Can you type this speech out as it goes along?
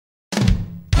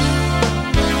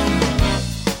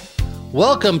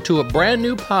Welcome to a brand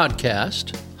new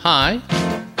podcast. Hi,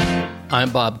 I'm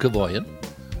Bob Kevoian,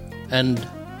 and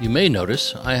you may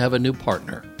notice I have a new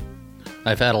partner.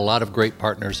 I've had a lot of great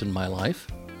partners in my life.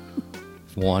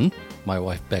 One, my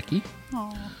wife Becky.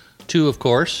 Aww. Two, of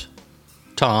course,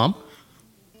 Tom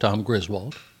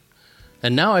Griswold.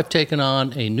 And now I've taken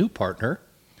on a new partner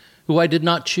who I did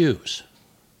not choose.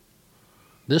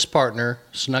 This partner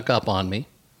snuck up on me.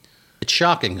 It's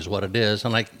shocking is what it is,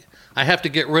 and I have to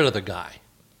get rid of the guy.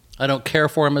 I don't care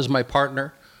for him as my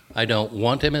partner. I don't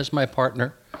want him as my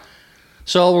partner.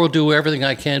 So we'll do everything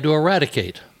I can to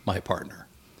eradicate my partner.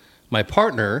 My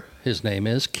partner, his name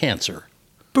is Cancer.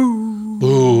 Boo.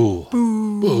 Boo.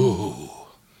 Boo. Boo.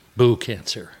 Boo,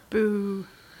 Cancer. Boo.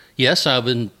 Yes, I've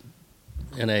been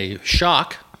in a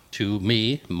shock to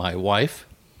me, my wife,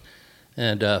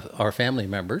 and our family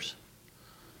members.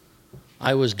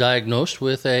 I was diagnosed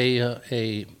with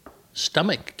a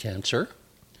stomach cancer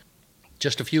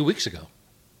just a few weeks ago.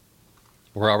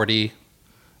 We're already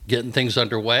getting things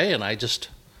underway, and I just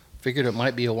figured it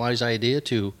might be a wise idea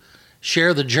to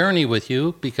share the journey with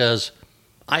you because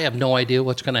I have no idea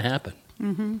what's going to happen.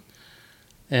 Mm-hmm.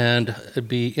 And it'd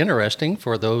be interesting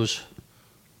for those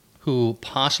who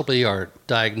possibly are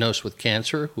diagnosed with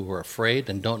cancer, who are afraid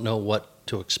and don't know what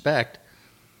to expect.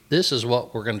 This is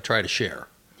what we're going to try to share.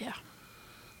 Yeah.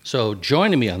 So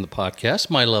joining me on the podcast,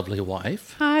 my lovely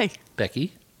wife, Hi.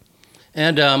 Becky,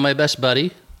 and my best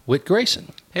buddy, Whit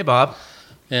Grayson. Hey, Bob.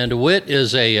 And Whit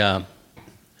is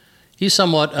he's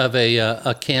somewhat of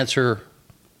a cancer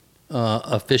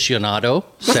aficionado,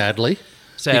 sadly.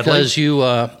 Because you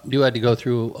had to go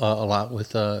through a lot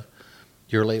with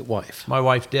your late wife. My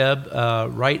wife, Deb,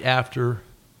 right after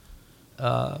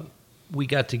we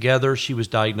got together, she was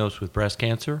diagnosed with breast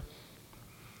cancer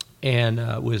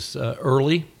and was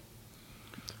early,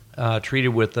 treated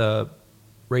with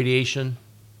radiation,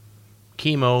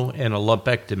 chemo, and a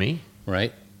lumpectomy.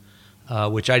 Right.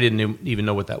 Which I didn't even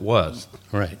know what that was.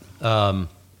 Right.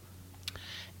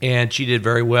 And she did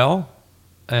very well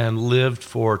and lived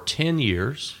for 10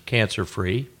 years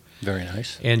cancer-free. Very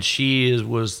nice. And she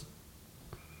was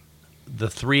the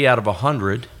 3 out of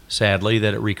 100, sadly,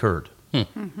 that it recurred.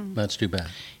 Mm-hmm. That's too bad.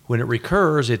 When it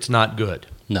recurs, it's not good.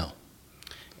 No.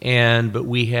 But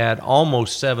we had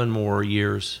almost 7 more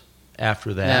years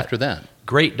after that. After that.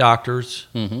 Great doctors.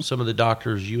 Mm-hmm. Some of the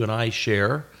doctors you and I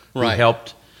share who Right.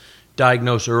 helped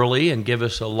diagnose early and give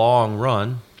us a long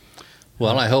run.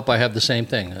 Well, I hope I have the same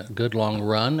thing, a good long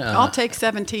run. I'll take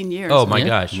 17 years. Oh, my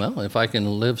gosh. Well, if I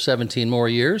can live 17 more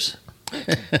years,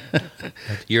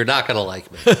 you're not going to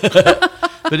like me.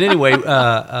 But anyway,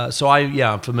 so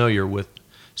I'm familiar with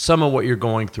some of what you're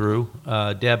going through.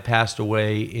 Deb passed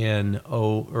away in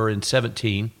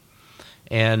 17,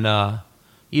 and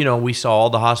we saw all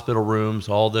the hospital rooms,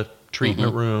 all the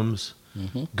treatment rooms,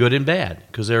 good and bad,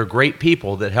 because there are great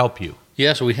people that help you.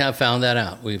 Yes, we have found that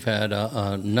out. We've had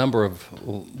a number of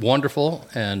wonderful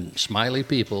and smiley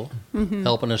people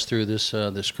helping us through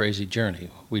this crazy journey.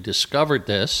 We discovered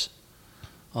this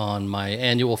on my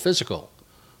annual physical.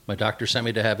 My doctor sent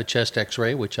me to have a chest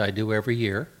x-ray, which I do every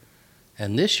year.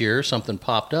 And this year, something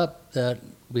popped up that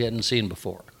we hadn't seen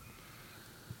before.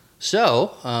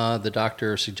 So the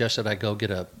doctor suggested I go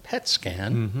get a PET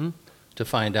scan to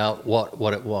find out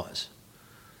what it was.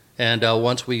 And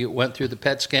once we went through the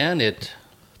PET scan, it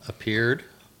appeared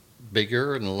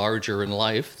bigger and larger in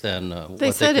life than what they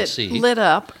could see. They said it lit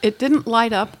up. It didn't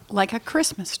light up like a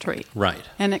Christmas tree. Right.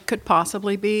 And it could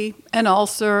possibly be an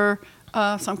ulcer,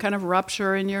 some kind of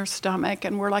rupture in your stomach.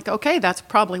 And we're like, okay, that's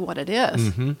probably what it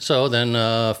is. Mm-hmm. So then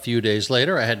a few days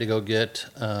later, I had to go get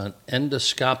an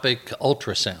endoscopic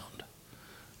ultrasound.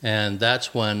 And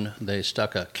that's when they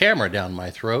stuck a camera down my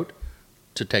throat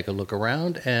to take a look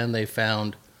around, and they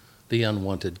found the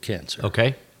unwanted cancer.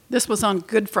 Okay. This was on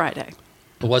Good Friday.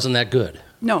 It wasn't that good.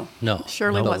 No. No.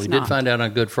 Surely no, was we not. did find out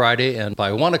on Good Friday, and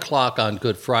by 1 o'clock on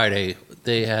Good Friday,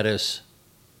 they had us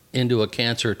into a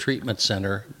cancer treatment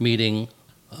center meeting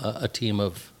a team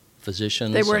of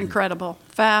physicians. They were incredible.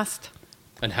 Fast.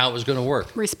 And how it was going to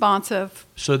work. Responsive.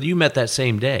 So you met that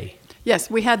same day? Yes,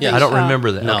 we had Yeah, the... I don't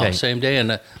remember that. No, Okay. same day.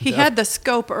 And He had the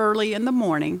scope early in the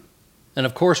morning. And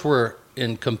of course, we're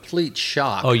in complete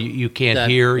shock. Oh, you can't that,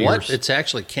 hear? What? It's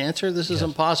actually cancer? This is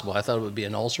impossible. I thought it would be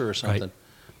an ulcer or something. Right.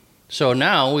 So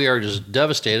now we are just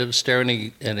devastated,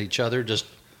 staring at each other just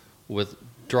with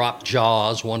dropped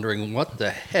jaws, wondering what the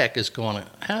heck is going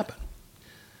to happen.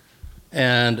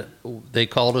 And they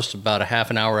called us about a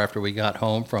half an hour after we got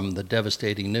home from the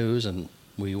devastating news, and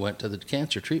we went to the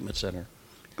cancer treatment center.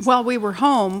 While we were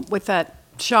home with that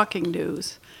shocking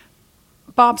news,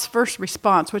 Bob's first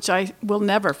response, which I will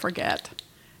never forget,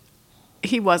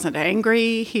 he wasn't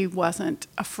angry. He wasn't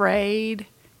afraid.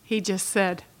 He just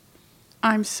said,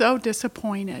 "I'm so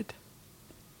disappointed."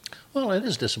 Well, it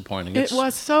is disappointing. It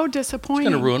was so disappointing.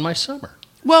 It's going to ruin my summer.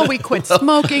 Well, we quit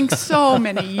smoking so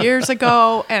many years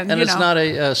ago, and you it's know, not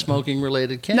a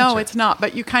smoking-related cancer. no, it's not.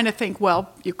 But you kind of think, well,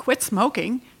 you quit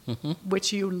smoking,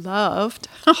 which you loved.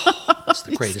 It's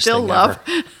the greatest Still thing love.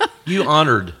 ever. You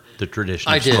honored the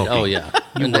tradition I of did. smoking. Oh, yeah.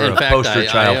 You And were in a fact, poster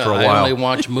child for a I while. only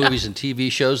watch movies and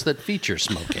TV shows that feature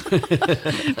smoking.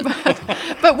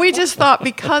 But we just thought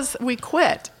because we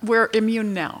quit, we're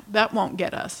immune now. That won't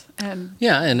get us. And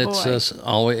Yeah, and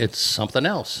boy, it's something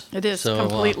else. it is So,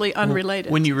 completely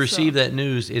unrelated. When you so- receive that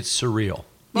news, it's surreal.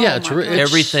 yeah, Oh, it's, my re- gosh. it's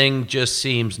Everything just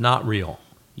seems not real.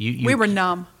 You we were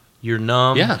numb. You're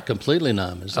numb. Yeah, completely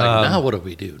numb. It's like, now what do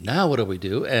we do? Now what do we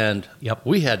do? And Yep.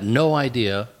 we had no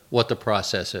idea what the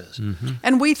process is.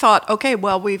 And we thought, okay,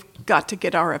 well, we've got to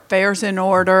get our affairs in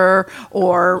order,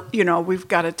 or, you know, we've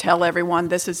got to tell everyone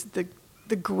this is the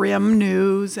grim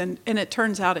news. And it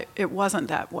turns out it wasn't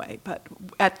that way. But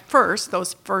at first,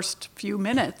 those first few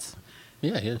minutes,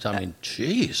 Yeah, I mean,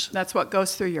 geez, that's what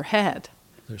goes through your head.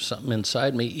 there's something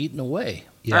inside me eating away.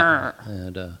 Yeah.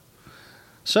 And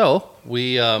so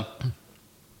we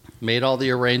made all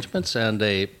the arrangements, and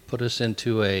they put us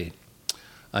into a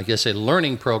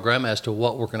learning program as to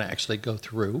what we're going to actually go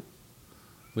through.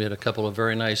 We had a couple of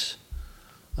very nice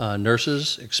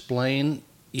nurses explain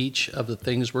each of the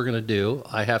things we're going to do.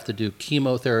 I have to do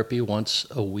chemotherapy once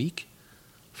a week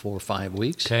for 5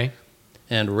 weeks, Okay.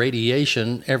 and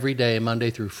radiation every day, Monday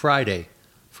through Friday,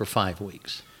 for 5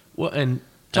 weeks. Well, And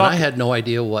I had no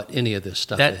idea what any of this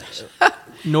stuff that. is.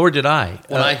 Nor did I.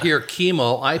 When I hear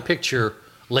chemo, I picture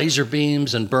laser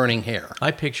beams and burning hair.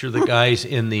 I picture the guys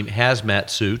in the hazmat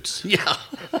suits Yeah.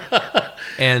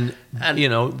 and you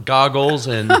know, goggles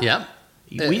and Yeah.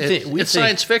 we it's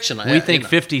science fiction. We think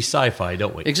 50s sci-fi,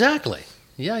 don't we? Exactly.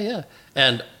 Yeah, yeah.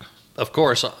 And of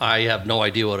course, I have no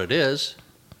idea what it is.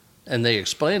 And they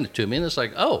explained it to me, and it's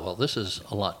like, oh, well, this is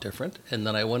a lot different. And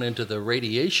then I went into the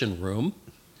radiation room.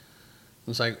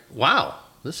 It's like, wow,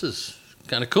 this is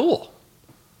kind of cool.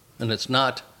 And it's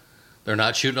not, they're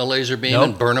not shooting a laser beam Nope.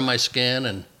 and burning my skin.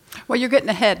 And Well, you're getting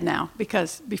ahead now,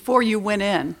 because before you went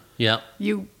in, yeah,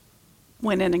 you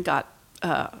went in and got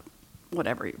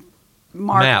whatever,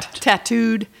 marked, Mapped.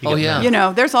 tattooed. Oh, yeah. You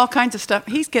know, there's all kinds of stuff.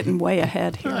 He's getting way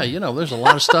ahead here. there's a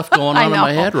lot of stuff going I on in know.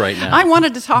 my head right now. I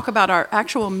wanted to talk about our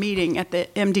actual meeting at the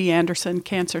MD Anderson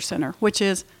Cancer Center, which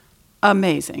is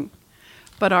amazing.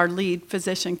 But our lead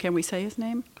physician, can we say his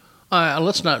name?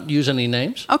 Let's not use any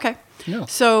names. Okay. No.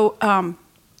 So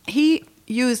he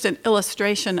used an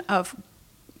illustration of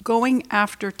going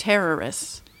after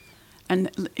terrorists,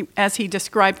 and as he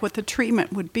described what the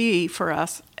treatment would be for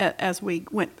us as we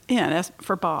went in, as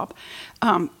for Bob,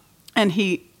 and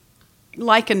he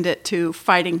likened it to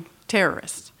fighting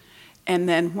terrorists. And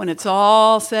then when it's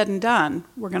all said and done,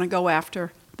 we're going to go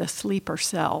after the sleeper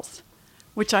cells,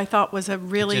 which I thought was a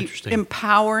really interesting.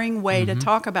 empowering way to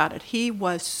talk about it. He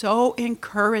was so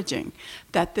encouraging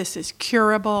that this is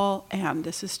curable, and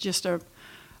this is just a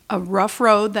rough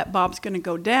road that Bob's going to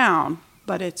go down,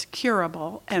 but it's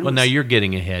curable. And Well, now you're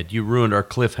getting ahead. You ruined our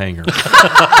cliffhanger.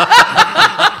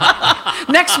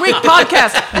 next week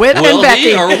podcast, Whit and Will Becky.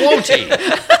 he or won't he?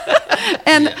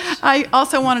 And Yes. I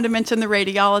also wanted to mention the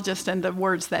radiologist and the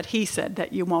words that he said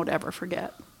that you won't ever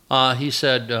forget. He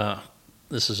said,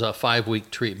 this is a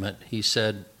 5-week treatment. He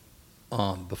said,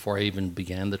 before I even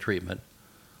began the treatment,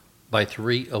 by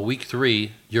week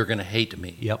 3, you're going to hate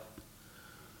me. Yep.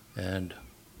 And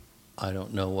I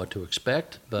don't know what to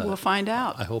expect, but We'll find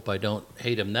out. I hope I don't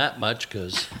hate him that much,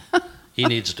 because he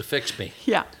needs to fix me.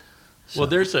 Yeah. Well,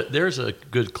 there's a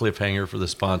good cliffhanger for the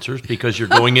sponsors, because you're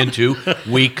going into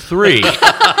week 3.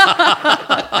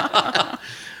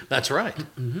 That's right.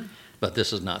 But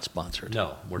this is not sponsored.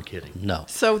 No, we're kidding. No.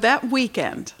 So that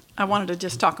weekend, I wanted to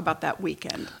just talk about that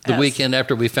weekend. The as weekend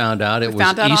after we found out, it we was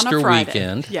found out Easter on a Friday.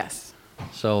 weekend. Yes.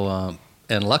 So,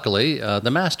 and luckily, the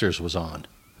Masters was on.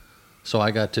 So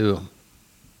I got to,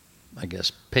 I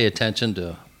guess, pay attention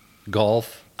to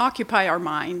golf Occupy our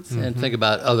minds. and think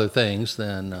about other things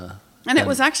than. And it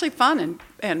was actually fun,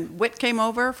 and Whit came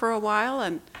over for a while,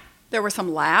 and there were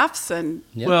some laughs, and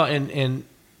Yep. Well, and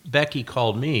Becky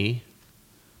called me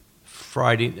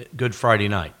Good Friday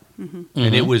night, and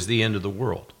it was the end of the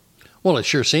world. Well, it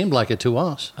sure seemed like it to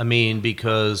us. I mean,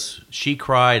 because she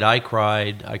cried, I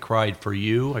cried for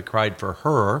you, I cried for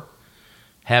her,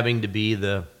 having to be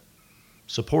the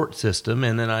support system,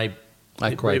 and then I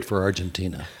cried for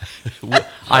Argentina.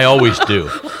 I always do.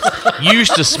 You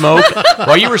used to smoke.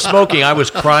 While you were smoking, I was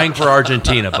crying for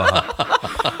Argentina, Bob.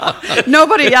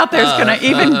 Nobody out there is going to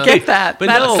even get that. But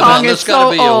that no, song there's is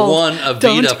gotta so be a old. one Avita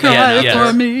Don't fan cry out there.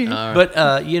 for me. But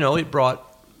it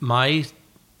brought my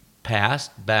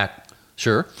past back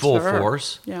Sure. full Sure.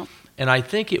 force. Yeah. And I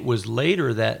think it was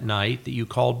later that night that you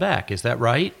called back. Is that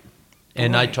right?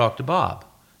 And I Right. talked to Bob.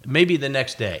 Maybe the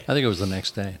next day. I think it was the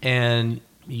next day. And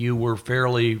you were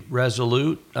fairly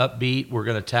resolute, upbeat. We're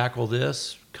going to tackle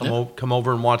this. Come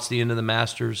over and watch the end of the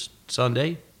Masters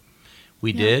Sunday.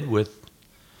 We did with.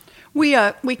 We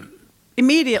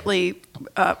immediately,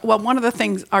 one of the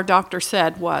things our doctor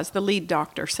said was, the lead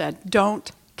doctor said,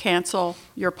 don't cancel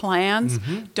your plans.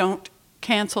 Don't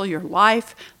cancel your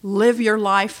life. Live your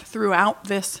life throughout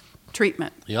this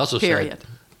treatment He also period. said,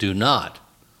 do not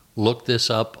look this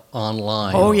up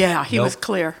online. Oh, yeah, he Nope. was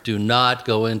clear. Do not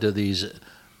go into these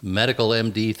medical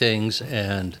MD things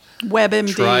and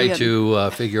WebMD. try and to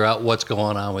figure out what's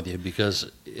going on with you, because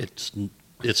it's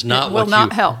not it will what not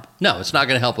you, help. No, it's not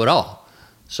going to help at all.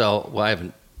 So I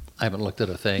haven't looked at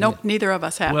a thing. Nope, neither of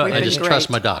us have. Well, We've I been just great. trust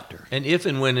my doctor. And if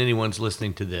and when anyone's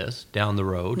listening to this down the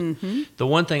road, the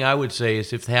one thing I would say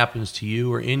is if it happens to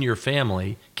you or in your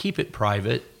family, keep it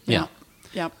private. Yeah.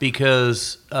 Yeah.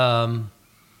 Because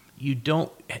you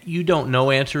don't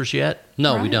know answers yet.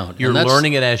 No, we Right. don't. You're And that's-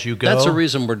 learning it as you go. That's the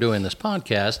reason we're doing this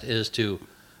podcast, is to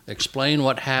explain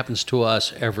what happens to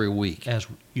us every week as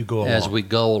you go along. as we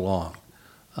go along.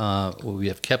 We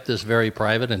have kept this very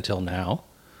private until now,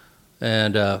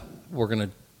 and we're going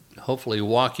to hopefully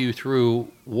walk you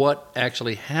through what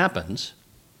actually happens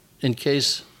in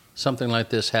case something like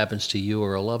this happens to you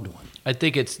or a loved one. I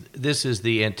think this is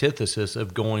the antithesis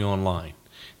of going online.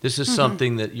 This is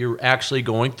something that you're actually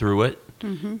going through it.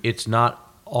 It's not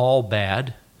all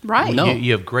bad. Right. No.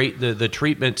 You have great, the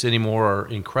treatments anymore are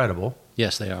incredible.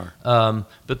 Yes, they are.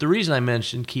 But the reason I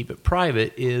mentioned keep it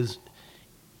private is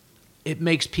it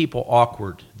makes people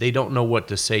awkward. They don't know what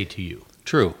to say to you.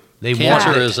 True. They Cancer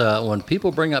want it. is, when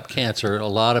people bring up cancer, a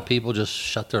lot of people just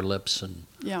shut their lips and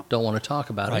Yeah. don't want to talk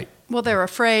about Right. it. Well, they're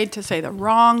afraid to say the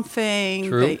wrong thing.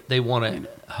 True. They want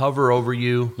to hover over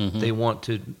you. They want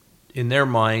to, in their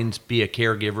minds, be a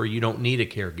caregiver. You don't need a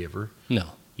caregiver. No.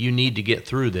 You need to get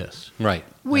through this. Right.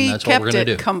 We and that's what kept we're going it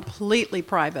to do. completely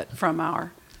private from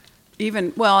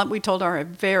we told our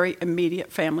very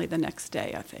immediate family the next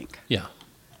day, I think. Yeah.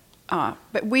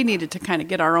 But we needed to kind of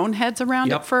get our own heads around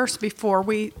Yep. it first before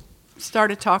we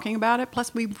started talking about it.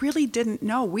 Plus, we really didn't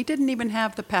know. We didn't even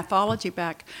have the pathology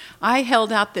back. I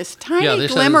held out this tiny Yeah, they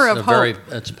said glimmer it's of hope.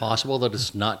 it's possible that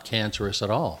it's not cancerous at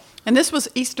all. And this was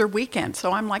Easter weekend,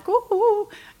 so I'm like, ooh,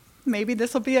 maybe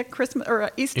this will be a Christmas or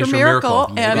a Easter Easter miracle,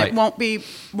 miracle, and right. it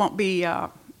won't be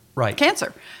Right.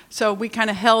 cancer. So we kind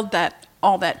of held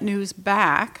all that news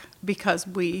back because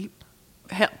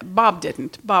Bob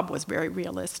didn't. Bob was very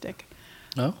realistic.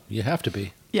 No, you have to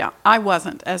be. Yeah, I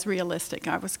wasn't as realistic.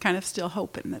 I was kind of still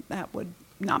hoping that would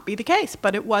not be the case,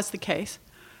 but it was the case.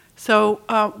 So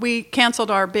we canceled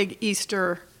our big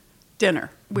Easter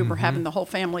dinner. We were having the whole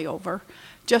family over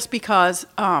just because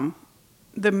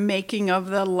the making of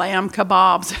the lamb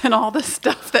kebabs and all the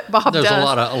stuff that Bob There's does.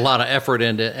 a lot of effort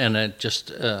into it, and it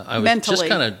just I was just Mentally.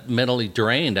 kind of mentally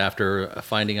drained after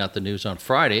finding out the news on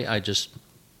Friday. I just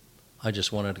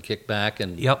wanted to kick back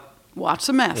and Yep. Watch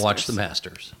the Masters. watch the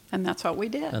Masters, And that's what we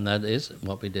did. and that is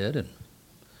what we did, and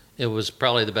it was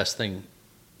probably the best thing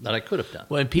that I could have done.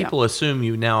 Well, and people assume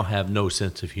you now have no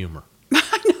sense of humor.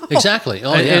 Exactly.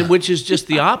 Oh and, yeah. and which is just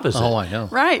the opposite. Oh, I know.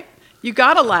 Right. You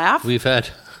got to laugh We've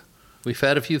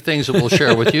had a few things that we'll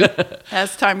share with you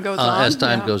as time goes on. as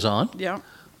time Yeah. goes on. Yeah.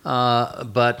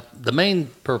 But the main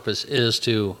purpose is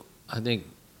to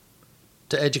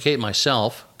educate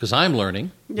myself, because I'm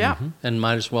learning, Yeah. and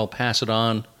might as well pass it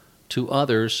on to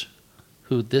others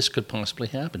who this could possibly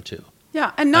happen to.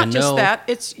 Yeah, and not I just know- that.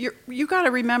 It's you got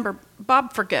to remember.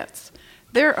 Bob forgets.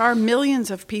 There are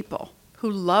millions of people who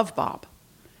love Bob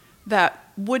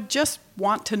that would just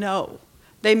want to know.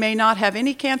 They may not have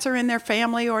any cancer in their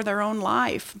family or their own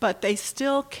life, but they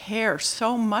still care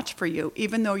so much for you,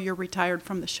 even though you're retired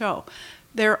from the show.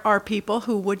 There are people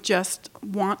who would just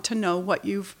want to know what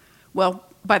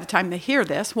by the time they hear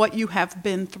this, what you have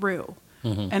been through.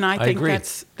 And I think agree.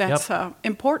 that's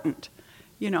important,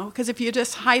 because if you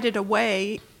just hide it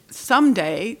away,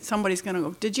 someday somebody's going to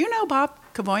go, did you know Bob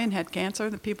Kevoian had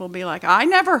cancer? The people will be like, I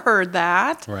never heard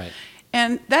that. Right.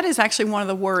 And that is actually one of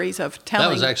the worries of telling.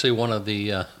 That was actually one of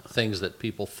the things that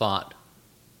people thought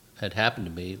had happened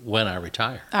to me when I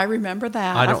retired. I remember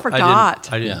that. I I, don't- forgot.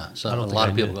 I didn't- Yeah, so I a don't think lot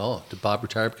I of people did. go, oh, did Bob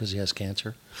retire because he has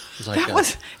cancer? It's like, it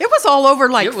was all over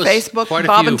like It was Facebook, quite a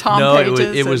Bob few. and Tom No,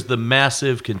 pages. it was and- the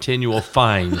massive continual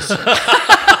fines.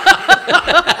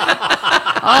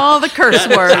 All the curse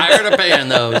words. Tired of paying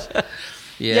those.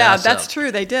 Yeah, so- that's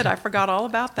true. They did. I forgot all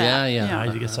about that. Yeah.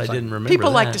 I guess I didn't remember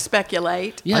People like that. to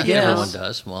speculate. Yeah, I guess. everyone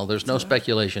does. Well, there's no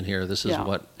speculation here. This is Yeah.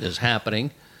 what is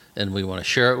happening, and we want to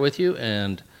share it with you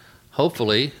and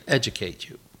hopefully educate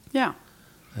you. Yeah.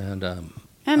 And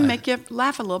And make you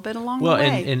laugh a little bit along Well, the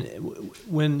way. and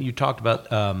when you talked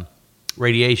about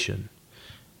radiation,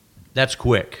 that's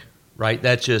quick, right?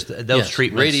 That's just those yes,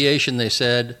 treatments. radiation, they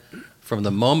said, from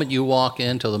the moment you walk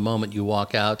in till the moment you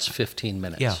walk out, it's 15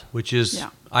 minutes. Yeah, which is Yeah.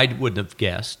 I wouldn't have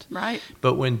guessed. Right.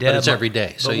 But when Deb, But it's every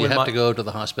day, so but you when have to go to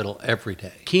the hospital every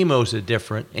day. Chemo's a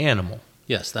different animal.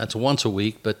 Yes, that's once a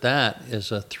week, but that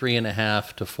is a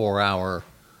 3.5 to 4 hour.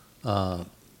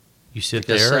 You sit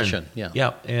Like a there session, and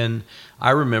yeah. And I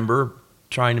remember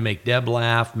trying to make Deb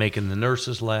laugh, making the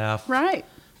nurses laugh, Right.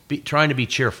 trying to be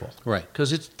cheerful, Right.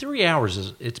 Because it's 3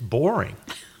 hours. It's boring.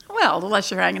 Well, unless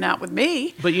you're hanging out with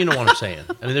me. But you know what I'm saying.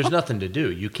 I mean, there's nothing to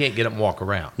do. You can't get up and walk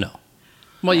around. No.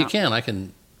 Well, you Yeah. can. I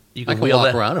can. You I can wheel walk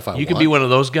that- around if I You want. can be one of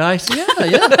those guys. Yeah.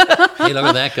 Hey, look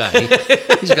at that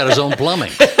guy. He's got his own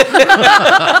plumbing.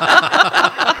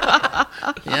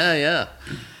 Yeah.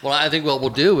 Well, I think what we'll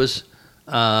do is,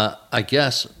 I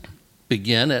guess,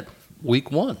 begin at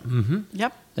week 1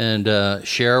 Yep. and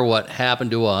share what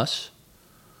happened to us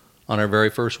on our very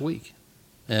first week.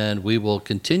 And we will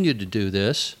continue to do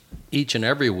this each and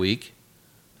every week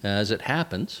as it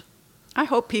happens. I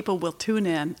hope people will tune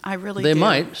in. I really They do.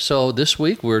 might. So this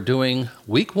week we're doing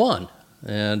week 1,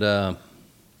 and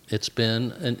it's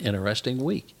been an interesting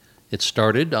week. It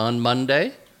started on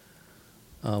Monday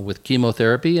with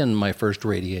chemotherapy and my first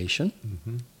radiation.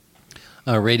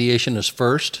 Radiation is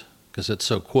first because it's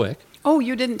so quick. Oh,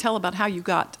 you didn't tell about how you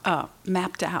got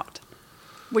mapped out,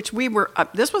 which we were,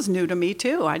 this was new to me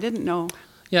too. I didn't know.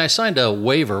 Yeah, I signed a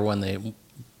waiver when they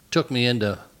took me in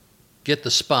to get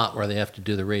the spot where they have to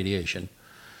do the radiation.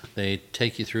 They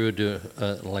take you through, do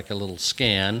like a little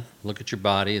scan, look at your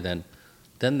body, then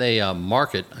they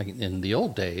mark it. In the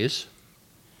old days,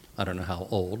 I don't know how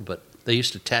old, but they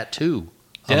used to tattoo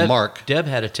a mark. Deb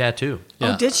had a tattoo.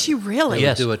 Yeah. Oh, did she really? They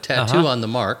Yes. would do a tattoo Uh-huh. on the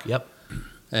mark. Yep.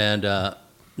 And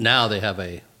now they have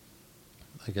a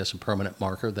permanent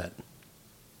marker that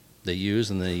they use,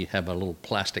 and they have a little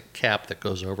plastic cap that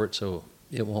goes over it so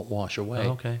it won't wash away.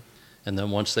 Oh, okay. And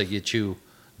then once they get you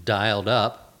dialed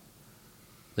up,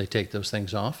 they take those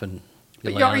things off and you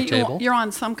But lay on a table. you're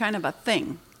on some kind of a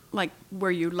thing, like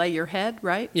where you lay your head,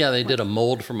 right? Yeah, they did a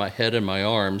mold for my head and my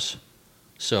arms,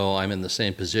 so I'm in the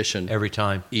same position Every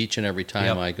time. each and every time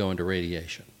Yep. I go into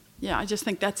radiation. Yeah, I just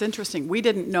think that's interesting. We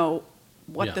didn't know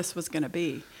what Yeah. this was going to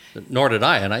be. Nor did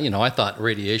I. And I thought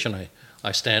radiation,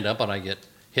 I stand up and I get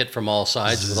hit from all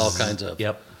sides with all kinds of,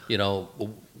 Yep.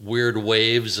 weird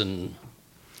waves and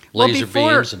Well, laser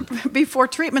beams. And before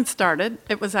treatment started,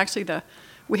 it was actually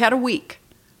we had a week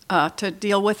to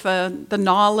deal with the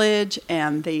knowledge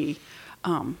and the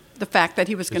fact that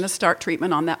he was going to start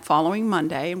treatment on that following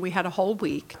Monday, and we had a whole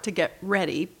week to get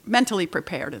ready, mentally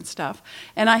prepared and stuff.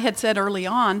 And I had said early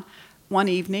on, one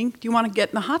evening, do you want to get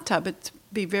in the hot tub? It'd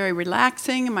be very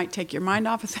relaxing. It might take your mind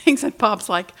off of things. And Bob's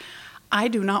like, I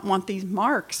do not want these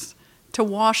marks to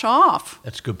wash off.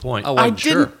 That's a good point. Oh, I I'm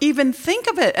didn't sure. even think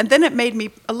of it. And then it made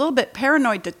me a little bit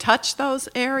paranoid to touch those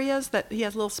areas that he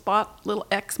has a little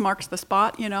X marks the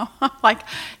spot, like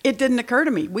it didn't occur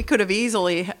to me. We could have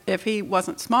easily, if he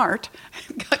wasn't smart,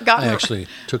 gotten I actually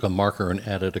took a marker and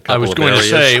added a I couple was of going areas.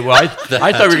 to say, well, I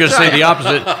thought you were going to say the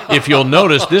opposite. If you'll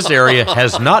notice, this area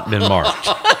has not been marked.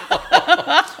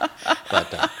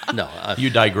 But no. You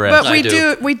digress. But I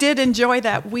do. we did enjoy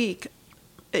that week,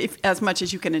 as much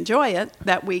as you can enjoy it,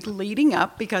 that week leading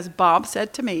up, because Bob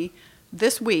said to me,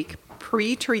 this week,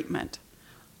 pre-treatment,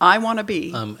 I want to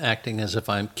be. I'm acting as if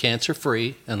I'm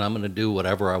cancer-free, and I'm going to do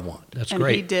whatever I want. That's and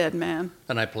great. he did, man.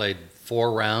 And I played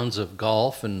 4 rounds of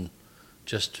golf and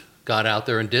just got out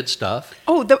there and did stuff.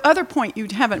 Oh, the other point you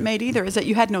haven't made either is that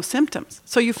you had no symptoms.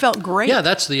 So you felt great. Yeah,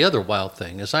 that's the other wild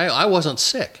thing, is I wasn't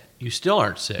sick. You still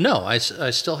aren't sick. No, I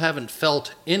still haven't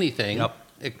felt anything. Yep.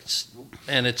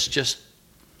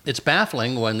 It's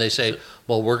baffling when they say,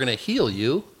 well, we're going to heal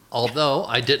you, although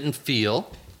I didn't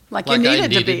feel Like like you I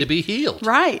needed to needed be. to be healed.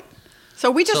 Right. So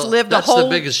we just So lived a that's whole. the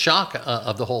biggest shock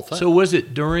of the whole thing. So was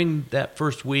it during that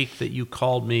first week that you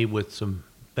called me with some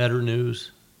better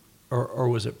news, or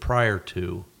was it prior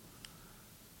to?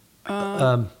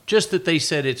 Just that they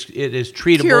said it is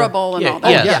treatable, curable and all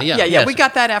that. Yes. Yeah. yes. We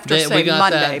got that after, We say, got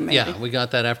Monday, that, maybe. Yeah, we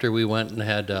got that after we went and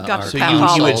had Got our the So pathology. you had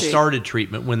Pathology. started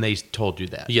treatment when they told you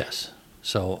that. Yes.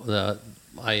 So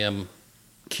I am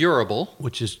curable,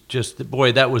 Which is just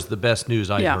boy, that was the best news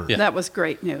I Yeah, heard. Yeah. that was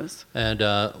great news. and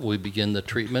we begin the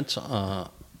treatments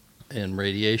in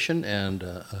radiation and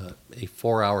a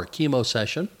 4-hour chemo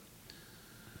session.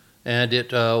 And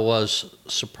it was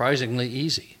surprisingly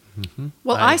easy. Mm-hmm.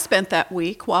 Well, I spent that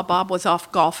week while Bob was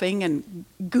off golfing and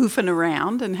goofing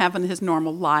around and having his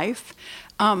normal life,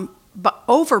 but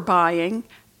overbuying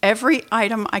every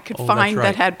item I could find right.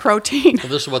 that had protein. Well,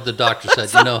 this is what the doctor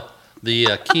said. You know, the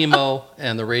chemo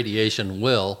and the radiation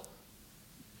will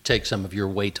take some of your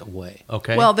weight away.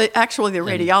 Okay. Well, actually, the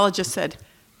radiologist said,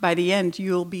 by the end,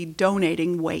 you'll be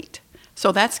donating weight.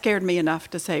 So that scared me enough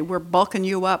to say, we're bulking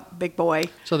you up, big boy.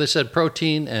 So they said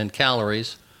protein and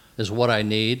calories is what I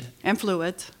need, And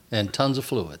fluids. and tons of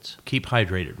fluids. Keep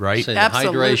hydrated, right? Say the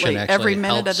Absolutely. hydration actually Every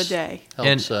minute of helps- the day.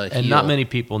 helps, and heal. not many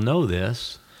people know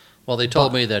this. Well, they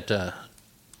told me that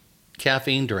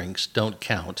caffeine drinks don't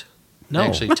count. No. They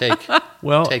actually take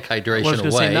Well, take I hydration was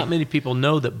going to away. say, not many people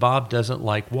know that Bob doesn't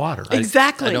like water.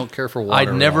 Exactly. I don't care for water. I'd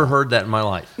at never all. heard that in my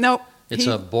life. Nope. It's He-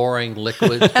 a boring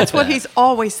liquid. That's what he's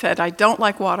always said. I don't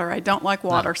like water. I don't like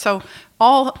water. So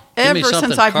Give ever me something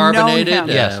since I've known carbonated him,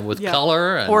 Yes. with Yep.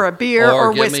 color, and, Or a beer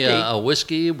or give me whiskey. a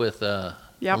whiskey with a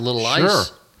Yep. little Sure.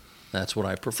 ice. That's what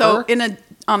I prefer. So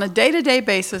on a day-to-day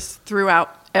basis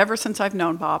throughout, ever since I've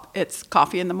known Bob, it's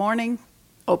coffee in the morning,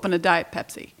 open a Diet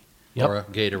Pepsi. Yep. Or a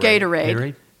Gatorade.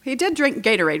 Gatorade. He did drink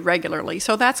Gatorade regularly,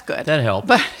 so that's good. That helped.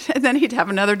 But and then he'd have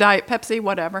another Diet Pepsi,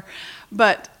 whatever.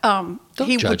 But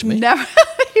he judge would me. never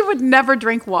he would never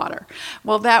drink water.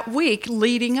 Well, that week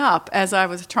leading up, as I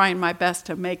was trying my best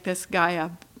to make this guy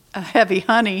a heavy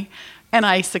honey, and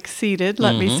I succeeded,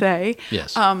 let me say.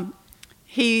 Yes.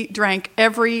 He drank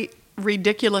every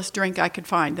ridiculous drink I could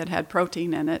find that had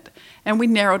protein in it, and we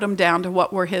narrowed them down to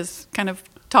what were his kind of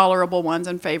tolerable ones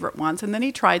and favorite ones, and then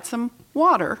he tried some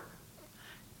water.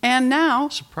 And now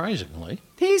Surprisingly,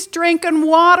 he's drinking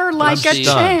water like a stunned.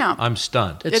 champ. I'm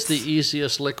stunned. it's It's- the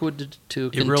easiest liquid to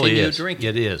It continue really is. drinking.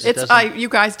 It is. It's doesn't- you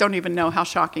guys don't even know how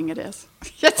shocking it is.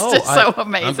 It's Oh, just so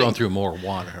amazing. I'm going through more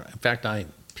water. In fact, I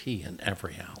pee in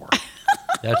every hour.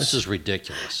 That's This is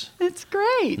ridiculous. It's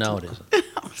great. No, it isn't.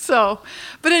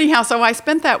 But anyhow, so I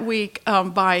spent that week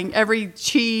buying every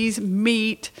cheese,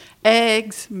 meat,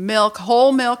 eggs, milk,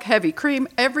 whole milk, heavy cream,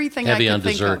 everything Heavy I on could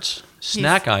think desserts. of.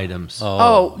 snack items.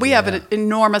 Oh, we have yeah. an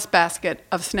enormous basket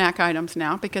of snack items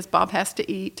now because Bob has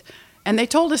to eat. And they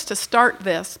told us to start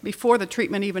this before the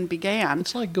treatment even began.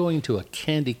 It's like going to a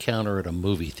candy counter at a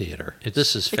movie theater.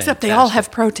 This is fantastic. Except they all have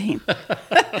protein.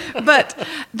 But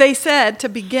they said to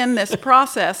begin this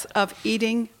process of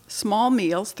eating small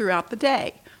meals throughout the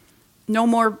day. No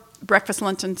more breakfast,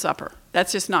 lunch, and supper.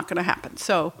 That's just not going to happen.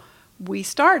 So we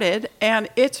started, and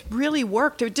it's really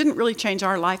worked. It didn't really change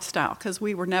our lifestyle because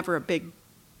we were never a big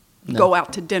go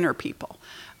out to dinner people.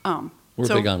 We're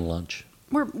so big on lunch.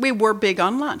 we were big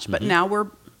on lunch, but now we're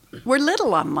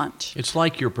little on lunch. It's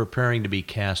like you're preparing to be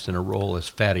cast in a role as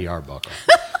Fatty Arbuckle.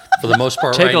 For the most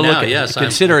part, Take right a look now, at yes.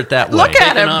 Consider it that way. Look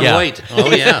at taking him. on Yeah. weight.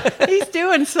 Oh, yeah. He's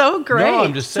doing so great. No,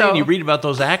 I'm just saying. So- You read about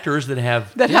those actors that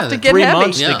have that Yeah, have to the get 3 heavy.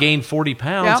 months Yeah. to gain 40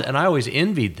 pounds, Yep. and I always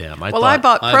envied them. I Well, thought, I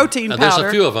bought protein powder. There's a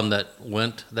few of them that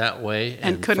went that way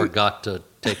And and couldn't- forgot to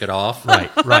take it off. right,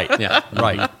 Yeah.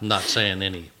 right. I'm not saying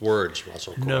any words,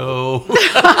 Russell. Crowe. No.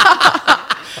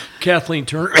 Kathleen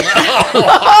Turner. Excuse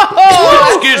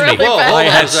Excuse me. Whoa, hold I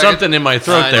on had a second. something in my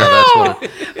throat I there. know, that's what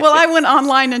it, Well, I went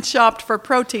online and shopped for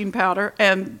protein powder,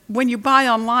 and when you buy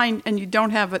online and you don't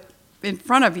have it in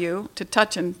front of you to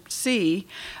touch and see,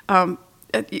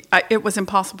 it was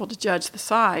impossible to judge the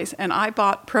size. And I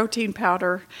bought protein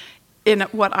powder in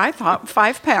what I thought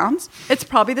 5 pounds. It's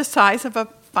probably the size of a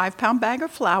 5-pound bag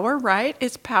of flour, right?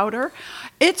 It's powder.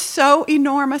 It's so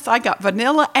enormous. I got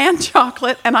vanilla and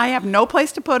chocolate, and I have no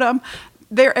place to put them.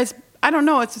 They're I don't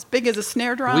know, it's as big as a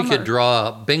snare drum. we could or-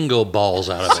 draw bingo balls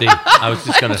out of See, it. I was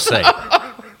just going to say.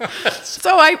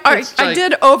 So I It's like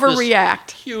did this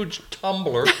overreact. Huge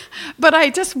tumbler. But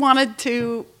I just wanted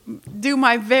to do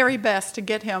my very best to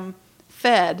get him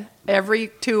fed every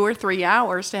 2 or 3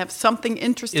 hours to have something Is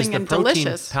interesting the and protein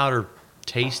delicious. powder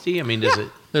tasty? I mean, does it?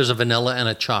 There's a vanilla and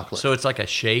a chocolate. So it's like a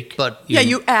shake? but Yeah,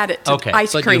 you add it to Okay,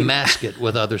 ice but cream. you mask it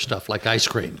with other stuff like ice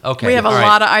cream. Okay. We have a all right.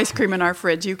 lot of ice cream in our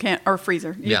fridge. You can't, or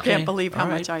freezer. You Yeah. can't Okay, believe how all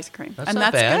much right. ice cream. That's and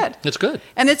not that's bad. good. It's good.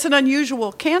 And it's an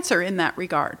unusual cancer in that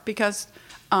regard because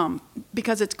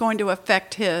it's going to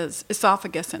affect his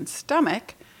esophagus and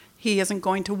stomach. He isn't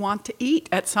going to want to eat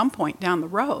at some point down the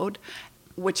road,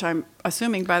 which I'm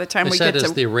assuming by the time They we said get as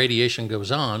to the radiation goes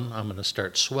on, I'm going to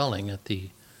start swelling at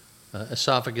the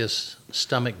esophagus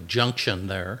stomach junction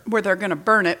there. where they're going to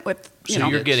burn it with So know,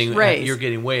 you're getting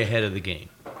rays. way ahead of the game.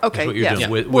 Okay, is what you're yes.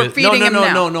 doing. Yeah. We're feeding him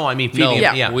now. No, I mean feeding No, him.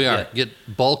 Yeah. Yeah, we are. yeah. Get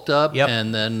bulked up, Yep.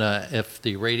 and then if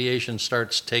the radiation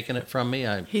starts taking it from me,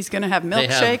 He's going to have they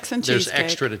have- milkshakes and there's cheesecake.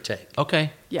 extra to take.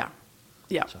 Okay. Yeah,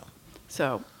 yeah.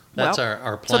 So That's well,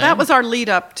 our So plan. that was our lead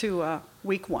up to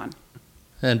week 1.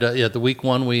 And the week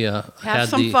 1 we Have had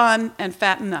some the fun and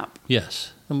fatten up.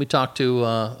 yes, and we talked to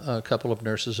a couple of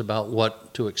nurses about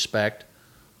what to expect.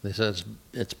 They said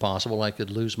it's possible I could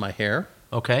lose my hair.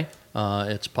 Okay.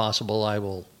 It's possible I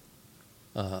will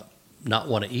not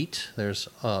want to eat. There's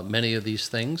many of these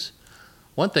things.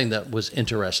 One thing that was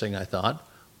interesting, I thought,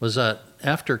 was that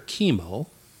after chemo,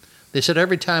 they said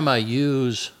every time I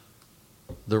use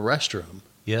the restroom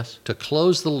Yes. to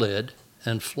close the lid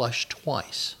and flush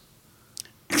twice.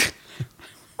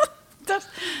 That's,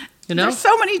 You know? There's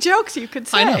so many jokes you could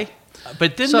say. I know.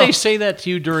 But didn't So- they say that to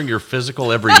you during your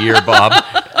physical every year, Bob?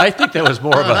 I think that was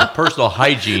more of a personal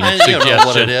hygiene I suggestion. don't know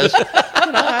what it is.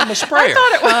 You know, I'm a sprayer.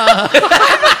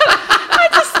 I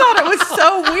just thought it was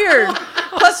so weird.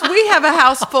 Plus, we have a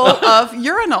house full of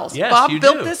urinals. Yes, Bob you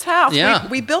built do. this house. Yeah.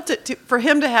 We built it for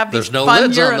him to have these There's no fun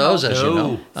lids urinals. on those, as you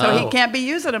know. So he can't be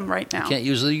using them right now. Can't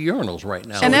use the urinals right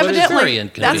now. And which is very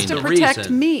evidently, that's inconvenient. to The protect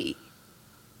reason. me.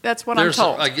 That's what There's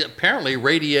I'm told. apparently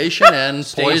radiation and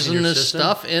Stays in your poisonous system?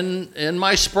 stuff in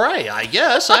my spray. I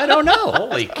guess I don't know.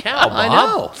 Holy cow, Bob. I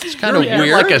know it's kind of You're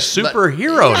weird. like a but-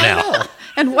 superhero Yeah, I now. know.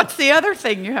 And what's the other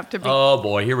thing you have to be? Oh,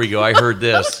 boy. Here we go. I heard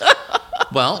this.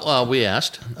 Well, we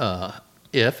asked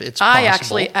if it's possible I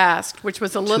actually asked, which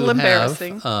was a little to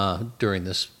embarrassing. have, during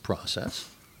this process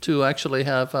to actually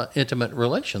have intimate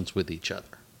relations with each other.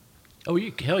 Oh,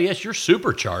 hell yes. You're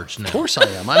supercharged now. Of course I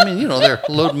am. I mean, they're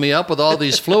loading me up with all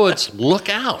these fluids. Look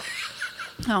out.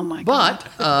 Oh my God!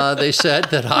 But they said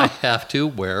that I have to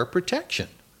wear protection.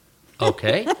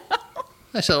 Okay.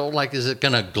 I said, well, like, is it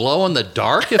going to glow in the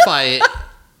dark if I...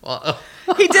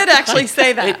 He did actually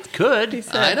say that. It could, He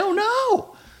said, I don't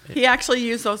know. He actually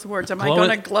used those words. Am I Glow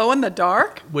going in- to glow in the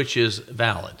dark? which is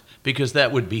valid because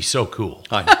that would be so cool.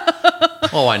 I know.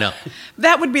 Oh, I know.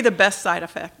 That would be the best side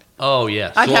effect. Oh,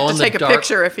 yes. I'd Glow have in to the take a dark.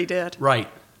 picture if he did. Right.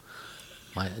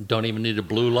 I don't even need a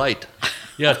blue light.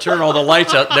 Yeah, turn all the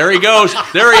lights out. There he goes.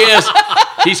 There he is.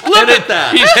 He's headed, at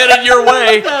that. He's headed your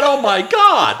way. Oh, my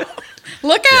God.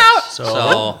 Look out!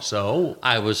 So,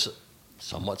 I was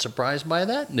somewhat surprised by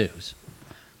that news.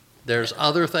 There's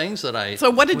other things that I...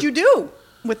 So what did you do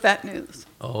with that news?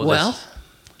 oh, Well,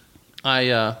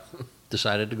 I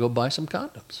decided to go buy some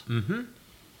condoms. Mm-hmm.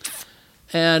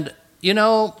 And,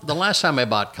 the last time I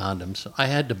bought condoms, I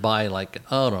had to buy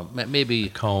maybe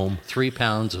comb. 3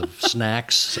 pounds of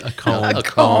snacks, a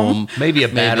comb. Maybe a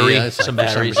battery, some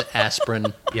batteries.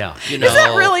 aspirin. Yeah. Is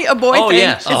that really a boy Oh, thing?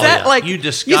 yes. Is Oh, that yeah. like You you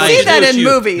disguise see that it. in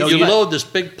movies? No, You you- load this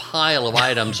big pile of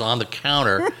items on the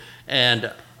counter,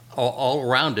 and all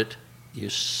around it, you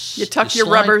tuck your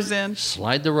rubbers in.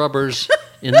 Slide the rubbers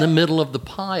in the middle of the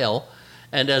pile,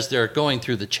 and as they're going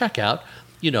through the checkout,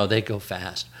 they go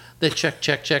fast. They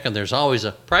check, and there's always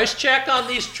a price check on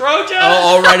these Trojans.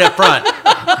 Oh, right up front. So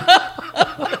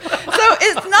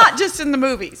it's not just in the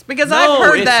movies because I've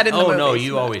heard that in the movies. Oh, no,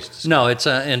 you always... No, it's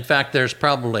in fact, there's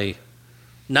probably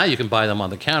now you can buy them on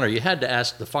the counter. You had to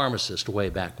ask the pharmacist way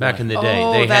back Back in when. the day.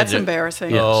 Oh, they had that's to-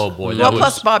 embarrassing. Oh, boy. Well, That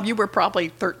plus was... Bob, you were probably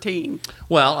 13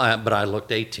 Well, but I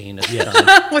looked 18 at the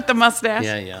time. with the mustache.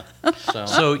 Yeah.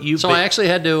 So you... So I actually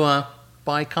had to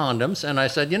buy condoms, and I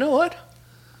said, you know what?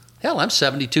 Hell, I'm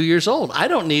 72 years old. I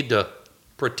don't need to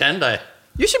pretend I...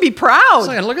 You should be proud.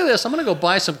 Look at this. I'm going to go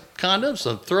buy some condoms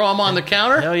and throw them on the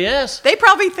counter. Hell yes. They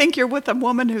probably think you're with a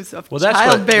woman who's of Well, that's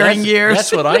childbearing what, years.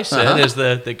 That's what I said. Is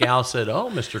the gal said, "Oh,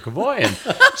 Mr. Kevoian,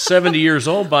 70 years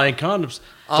old, buying condoms.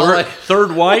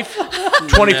 Third wife,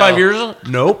 25 years old.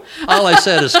 Nope. All I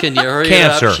said is, can you hurry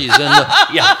Cancer. it up? She's in the...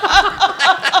 Yeah.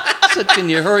 I said, can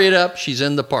you hurry it up? She's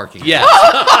in the parking. Yes.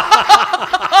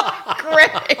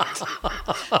 Great.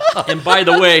 And by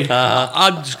the way,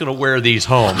 I'm just going to wear these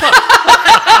home.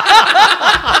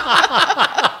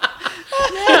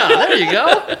 Yeah, there you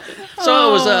go. So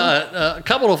it was a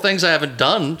couple of things I haven't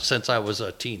done since I was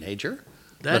a teenager.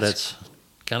 But That's- it's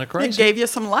kind of It crazy. gave you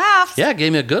some laughs. Yeah, it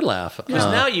gave me a good laugh. Because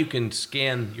now you can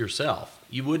scan yourself.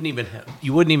 You wouldn't even have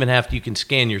to. You can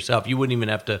scan yourself. You wouldn't even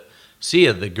have to see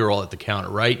the girl at the counter,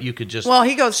 right? You could just. Well,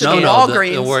 he goes to No, the no,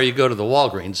 Walgreens. where you go to the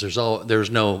Walgreens, there's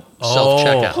no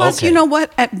self-checkout. Plus, Okay. you know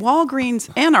what? At Walgreens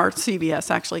and our CVS,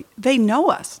 actually, they know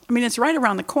us. I mean, it's right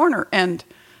around the corner, and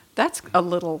that's a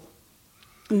little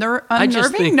I just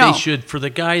unnerving? think No. they should, for the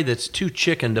guy that's too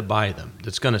chicken to buy them,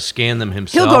 that's going to scan them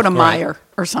himself. He'll go to right? Meijer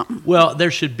or something. Well,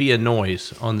 there should be a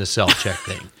noise on the self-check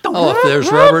thing. Oh, if there's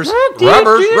rubbers,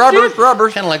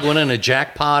 kind of like winning a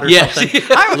jackpot or Yes. something.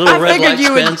 I red figured light you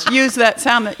spins. would use that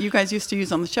sound that you guys used to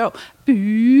use on the show.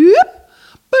 Boop,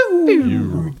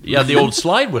 boop. Yeah, the old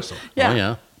slide whistle. Yeah. Oh,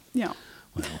 yeah. Yeah.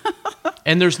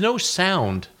 And there's no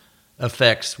sound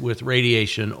effects with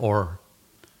radiation or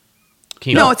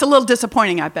chemo. No, it's a little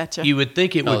disappointing, I bet you. You would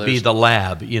think it No, would be there's- the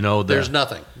lab, you know. There's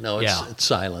nothing. No, it's, Yeah. it's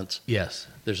silence. Yes.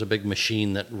 There's a big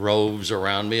machine that roves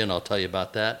around me, and I'll tell you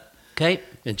about that Okay.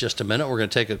 in just a minute. We're going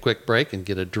to take a quick break and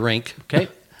get a drink. Okay.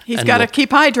 He's And got to we'll- keep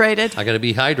hydrated. I got to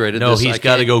be hydrated. No, This- I he's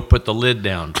got to can't- go put the lid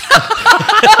down.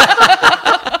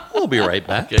 We'll be right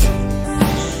back.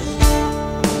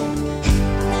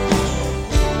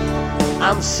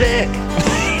 I'm sick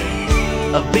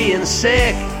of being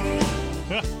sick.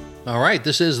 All right,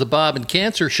 this is the Bob and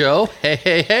Cancer Show. Hey,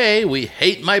 hey, hey, we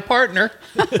hate my partner.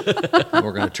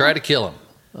 We're going to try to kill him.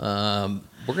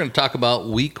 We're going to talk about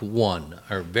week 1,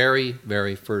 our very,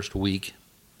 very first week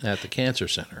at the Cancer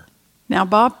Center. Now,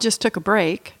 Bob just took a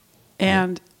break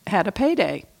and had a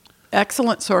payday.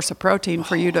 Excellent source of protein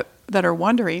for you that are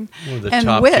wondering. One of the and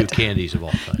top Whit, 2 candies of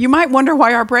all time. you might wonder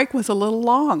why our break was a little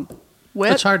long.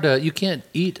 Whit, It's hard to, you can't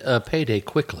eat a payday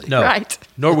quickly. No. Right.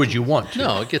 Nor would you want to.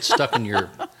 No, it gets stuck in your,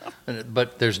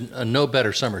 but there's no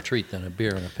better summer treat than a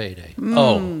beer and a payday.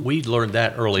 Oh, we learned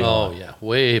that early Oh, on. yeah,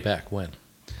 way back when.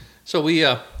 So we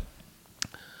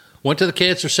went to the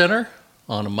Cancer Center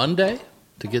on a Monday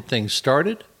to get things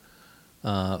started.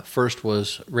 First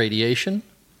was radiation,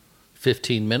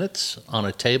 15 minutes on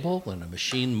a table and a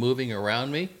machine moving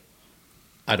around me.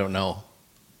 I don't know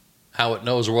how it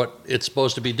knows what it's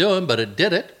supposed to be doing, but it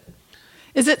did it.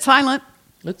 is it silent?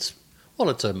 It's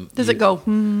a. Does it go?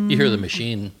 You hear the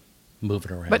machine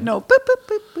moving around, But no, boop, boop,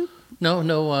 boop,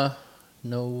 boop.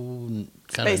 no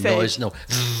kind Space of age. noise. No,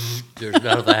 there's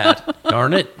none of that.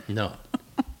 Darn it. No.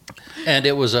 And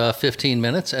it was 15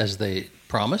 minutes as they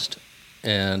promised.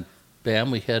 And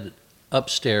bam, we head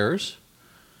upstairs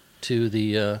to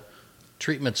the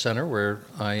treatment center where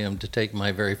I am to take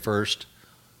my very first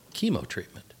chemo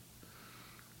treatment.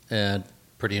 And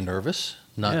pretty nervous,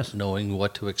 not Yes. knowing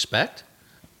what to expect.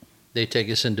 They take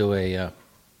us into a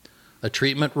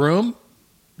treatment room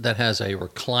that has a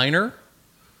recliner,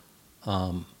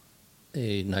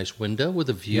 a nice window with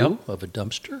a view of a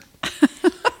dumpster.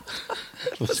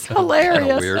 It was hilarious.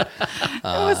 Kind of weird.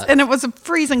 And it was a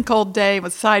freezing cold day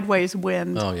with sideways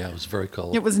wind. Oh yeah, it was very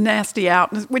cold. It was nasty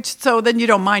out, so then you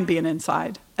don't mind being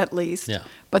inside, at least. Yeah.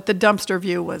 But the dumpster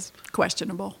view was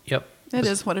questionable. Yep. It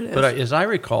is what it is. But as I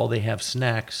recall, they have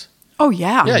snacks. Oh,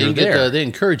 yeah. Yeah, You're you get. there. They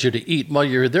encourage you to eat while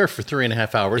you're there for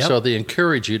 3.5 hours. Yep. So they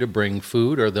encourage you to bring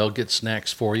food, or they'll get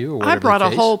snacks for you. Or whatever I brought the a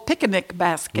case. whole picnic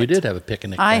basket. We did have a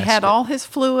picnic. I had basket. all his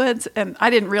fluids, and I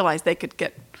didn't realize they could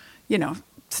get,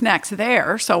 snacks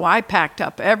there. So I packed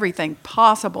up everything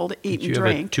possible to eat Did and you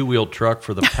have a drink. 2-wheel truck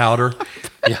for the powder?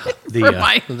 Yeah, The, For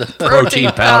my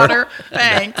protein powder.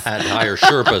 Thanks. had to hire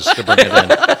Sherpas to bring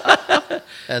it in.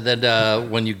 And then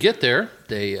when you get there,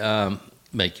 they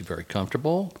make you very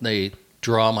comfortable. They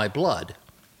draw my blood.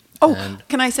 Oh, And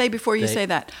can I say before you they- say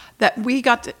that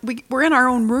we're in our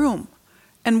own room,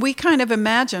 and we kind of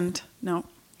imagined. No,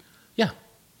 Yeah,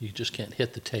 you just can't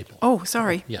hit the table. oh,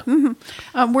 sorry. Yeah.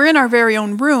 We're in our very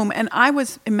own room, and I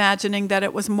was imagining that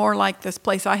it was more like this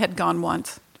place I had gone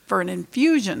once for an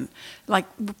infusion. Like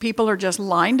people are just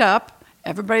lined up,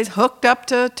 everybody's hooked up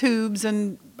to tubes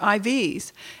and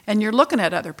IVs, and you're looking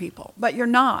at other people, but you're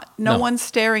not. No No. one's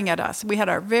staring at us. We had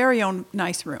our very own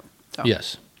nice room. So.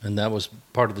 Yes, and that was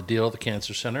part of the deal at the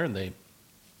Cancer Center. They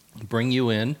bring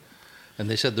you in, and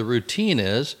they said the routine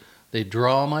is they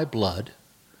draw my blood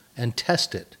and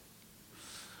test it.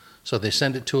 So they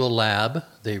send it to a lab.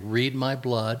 They read my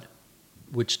blood,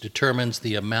 which determines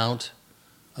the amount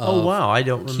of Oh, wow. I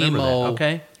don't remember that. chemo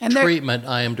Okay. And they're- treatment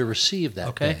I am to receive that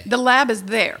Okay. day. The lab is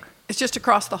there. It's just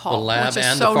across the hall. The lab which is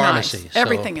and so the pharmacy. Nice. So-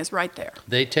 Everything is right there.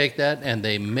 They take that and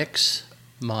they mix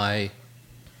my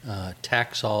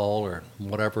Taxol or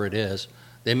whatever it is.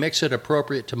 They mix it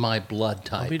appropriate to my blood I'll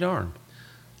type. be darned.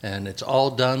 And it's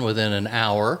all done within an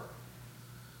hour.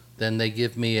 Then they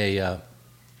give me a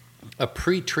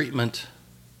pre-treatment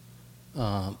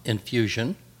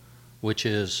infusion, which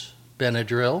is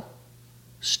Benadryl,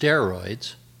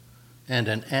 steroids, and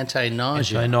an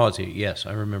anti-nausea, Anti-nausea. Yes,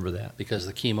 I remember that. because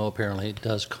the chemo apparently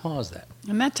does cause that.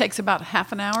 And that takes about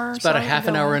half an hour or It's about so a to half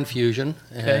an go hour in. infusion,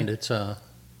 and it's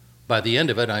by the end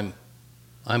of it, I'm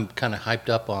kind of hyped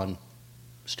up on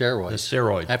steroids. The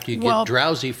steroid. After you get Well-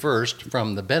 drowsy first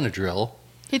from the Benadryl,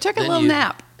 He took a then little you-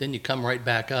 nap. then you come right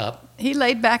back up. He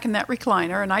laid back in that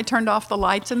recliner, and I turned off the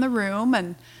lights in the room,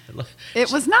 and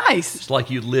it was nice. It's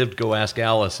like you lived Go Ask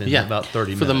Alice in about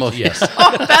 30 minutes. For the most, yes.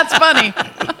 Oh, that's funny.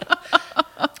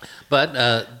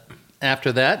 But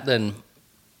after that, then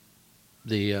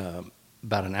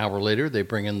about an hour later, they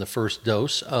bring in the first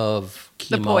dose of chemo.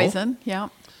 The poison, yeah.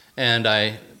 And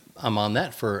I'm on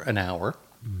that for an hour.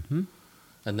 Mm-hmm.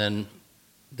 And then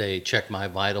they check my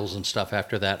vitals and stuff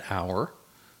after that hour,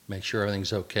 make sure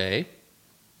everything's okay.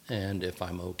 And if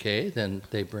I'm okay, then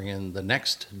they bring in the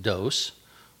next dose,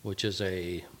 which is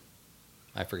I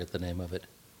forget the name of it.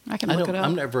 I can look it up.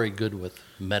 I'm not very good with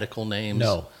medical names.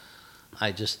 No.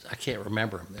 I can't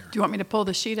remember them there. Do you want me to pull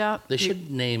the sheet out? They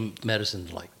should name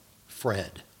medicines like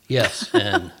Fred. Yes.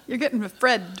 And You're getting the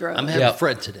Fred drug. I'm having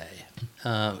Fred today.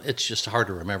 It's just hard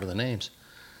to remember the names.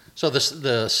 So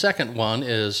the second one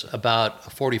is about a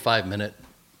 45-minute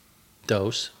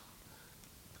dose.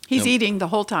 He's eating the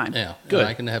whole time. Yeah, Good. And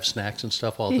I can have snacks and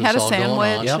stuff while He this had a all going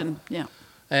on. sandwich, Yep. and yeah.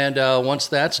 And once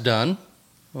that's done,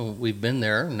 we've been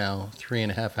there now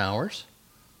 3.5 hours,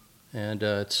 and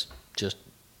it's just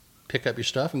pick up your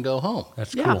stuff and go home.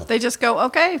 That's Yeah, cool. they just go,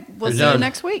 okay, we'll They're see you done.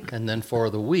 next week. And then for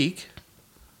the week,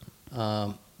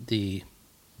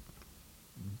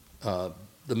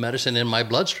 the medicine in my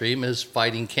bloodstream is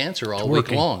fighting cancer all week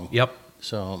Working. long. Yep.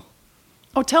 So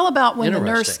Oh, tell about when the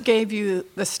nurse Interesting. gave you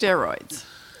the steroids.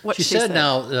 What she said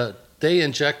now they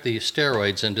inject the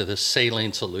steroids into this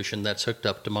saline solution that's hooked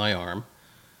up to my arm.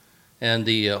 And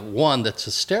the one that's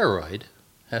a steroid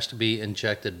has to be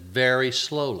injected very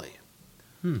slowly.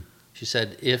 She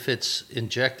said if it's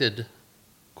injected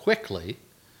quickly,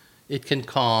 it can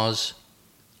cause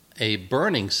a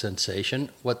burning sensation,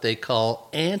 what they call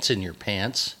ants in your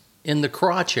pants, in the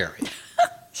crotch area.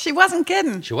 She wasn't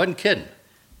kidding. She wasn't kidding.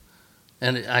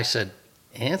 And I said,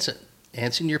 ants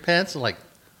in your pants? Like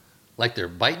they're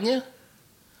biting you?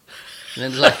 And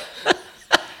then it's like,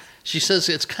 she says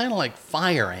it's kind of like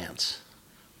fire ants.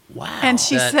 Wow. And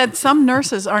she That- said some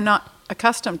nurses are not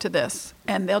accustomed to this,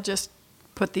 and they'll just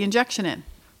put the injection in.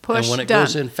 Push, And when it done.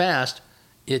 goes in fast,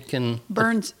 it can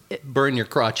Burns it burn your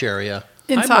crotch area.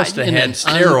 inside. I must have In had an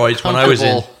steroids when I was in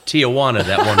uncomfortable- Tijuana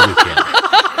that one weekend.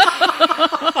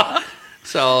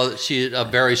 So she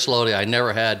very slowly, I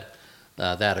never had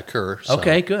that occur. So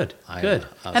Okay, good. Good.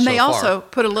 And they so also far,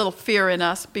 put a little fear in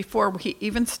us before we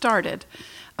even started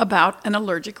about an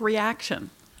allergic reaction.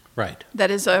 right.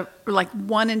 That is like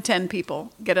 1 in 10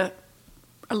 people get a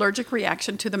allergic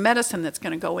reaction to the medicine that's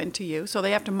going to go into you. So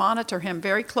they have to monitor him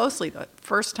very closely the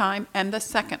first time and the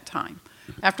second time.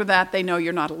 After that, they know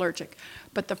you're not allergic.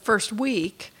 But the first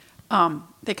week,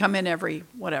 they come in every,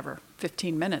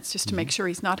 15 minutes just to make sure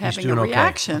he's not He's having a doing okay.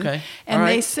 reaction. Okay. And All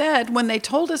they right. said, when they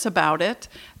told us about it,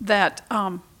 that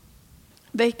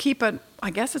they keep I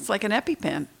guess it's like an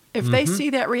EpiPen. If they Mm-hmm. see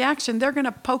that reaction, they're going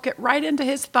to poke it right into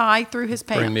his thigh through his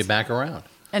pants. Bring me back around.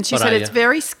 And she But said I, it's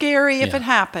very scary if yeah. it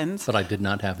happens. But I did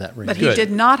not have that But reaction. he Good.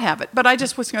 did not have it. But I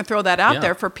just was going to throw that out Yeah.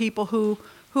 there for people who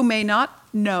may not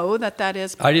know that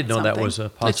is I didn't know that something. was a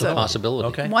It's a possibility. possibility.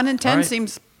 Okay. 1 in 10 All right.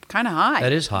 seems kind of high.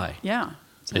 That is high. Yeah.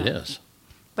 So- It is.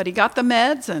 But he got the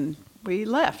meds and we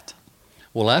left.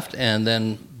 We left, and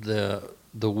then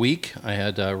the week I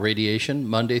had radiation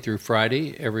Monday through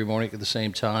Friday every morning at the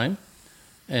same time.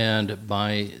 And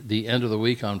by the end of the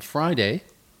week on Friday,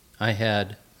 I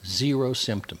had 0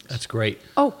 symptoms. That's great.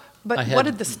 Oh, but I what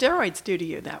had- did the steroids do to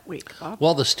you that week, Bob?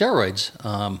 Well, the steroids,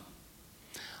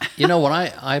 when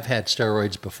I've had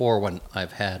steroids before when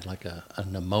I've had like a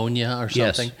pneumonia or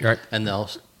Yes, something, right. and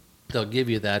they'll give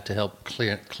you that to help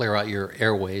clear out your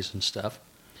airways and stuff.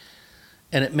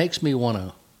 And it makes me want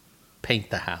to paint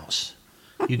the house.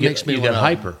 You Makes get me you get wanna-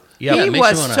 hyper. He Yeah. it makes me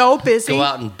was wanna so busy. Go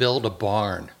out and build a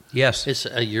barn. Yes. It's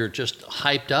you're just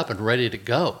hyped up and ready to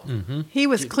go. He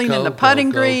was cleaning Go, the putting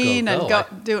go, go, green go, and go.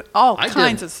 doing all I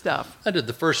kinds did. of stuff. I did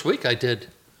the first week. I did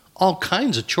all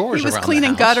kinds of chores He was around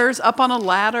cleaning the house. gutters up on a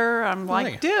ladder. I'm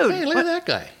like, dude. hey, look what- at that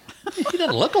guy. He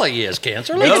doesn't look like he has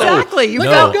cancer. Look at him. Exactly. You Look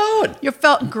No. how felt going. You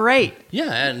felt great.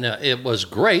 Yeah, and it was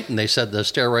great. And they said the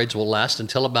steroids will last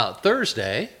until about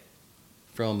Thursday,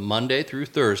 from Monday through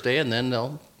Thursday, and then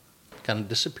they'll kind of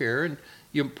disappear, and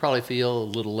you'll probably feel a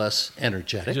little less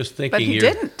energetic. Just thinking But he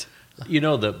you're- didn't. You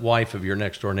know, the wife of your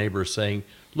next door neighbor is saying,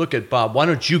 "Look at Bob. Why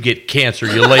don't you get cancer,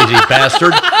 you lazy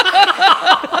bastard?"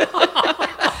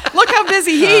 Look how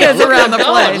busy he is look around the at him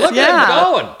going. place. Look at yeah. him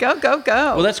going. Go, go,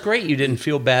 go. Well, that's great. You didn't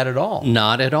feel bad at all.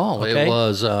 Not at all. Okay. It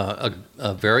was a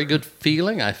very good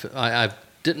feeling. I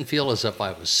didn't feel as if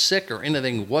I was sick or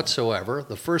anything whatsoever.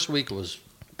 The first week was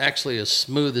actually as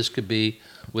smooth as could be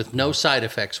with no side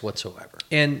effects whatsoever.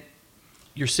 And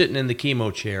you're sitting in the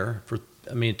chemo chair for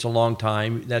I mean, it's a long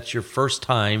time. That's your first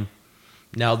time.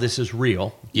 Now this is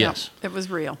real. Yes. Yeah, it was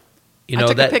real. You know, I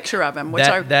took a picture of him, which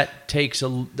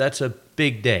that's a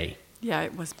big day. Yeah,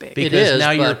 it was big. Because is,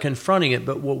 now you're but- confronting it.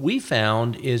 But what we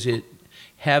found is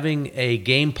having a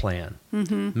game plan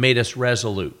made us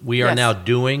resolute. We are Yes. now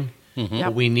doing Yep.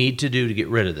 what we need to do to get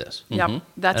rid of this. Yep,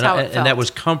 that's and how it felt. And that was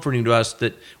comforting to us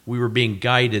that we were being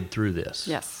guided through this.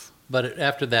 Yes. But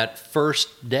after that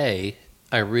first day,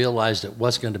 I realized it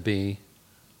was going to be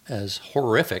as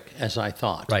horrific as I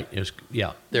thought. Right. It was,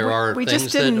 yeah. There are We things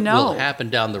just that didn't know. will happen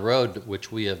down the road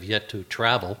which we have yet to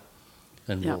travel,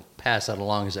 and Yeah. we'll pass that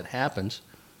along as it happens.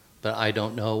 But I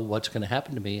don't know what's going to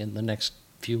happen to me in the next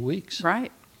few weeks.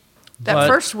 Right. That But-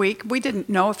 first week, we didn't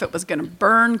know if it was going to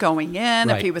burn going in,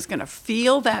 if Right. he was going to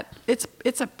feel that. It's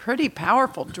a pretty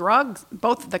powerful drug,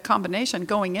 both the combination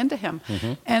going into him.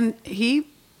 And he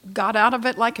got out of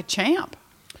it like a champ.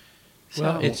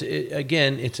 Well, So-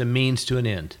 again, it's a means to an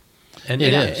end. And,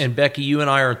 It and, is. and Becky, you and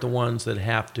I aren't the ones that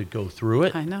have to go through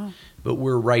it, I know. but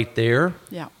we're right there,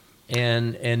 Yeah.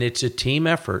 and it's a team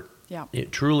effort. Yeah.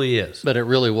 It truly is. But it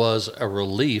really was a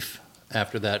relief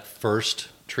after that first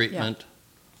treatment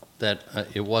that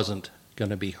it wasn't going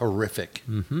to be horrific.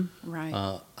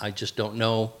 Right. I just don't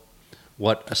know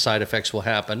what side effects will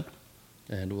happen,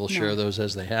 and we'll share No. those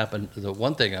as they happen. The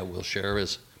one thing I will share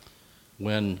is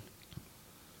when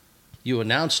you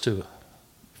announce to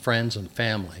friends and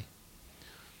family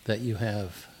that you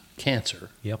have cancer,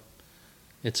 Yep.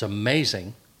 it's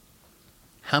amazing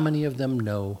how many of them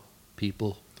know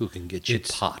people who can get you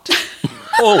It's- pot.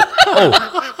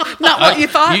 Not what you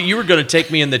thought? You were going to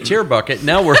take me in the tear bucket.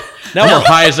 Now we're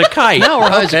high as a kite. Now we're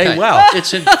high as a okay, kite. wow.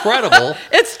 It's incredible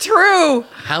It's true.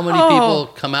 how many Oh. people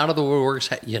come out of the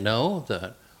woodworks. You know,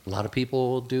 a lot of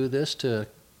people do this to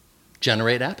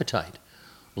generate appetite.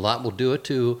 A lot will do it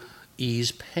to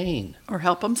ease pain Or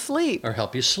help him sleep. or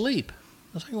help you sleep.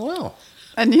 I was like, well,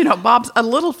 And, Bob's a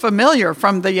little familiar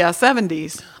from the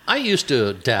 70s. I used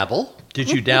to dabble Did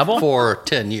you dabble? for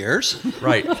 10 years.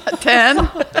 Right. 10?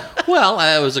 Well,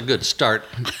 it was a good start.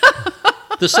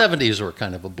 The 70s were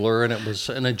kind of a blur, and it was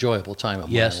an enjoyable time of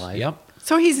Yes. my life. Yep.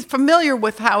 So he's familiar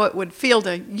with how it would feel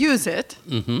to use it,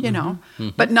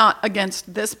 but not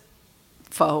against this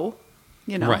foe,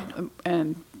 Right.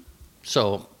 And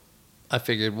So I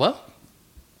figured, well,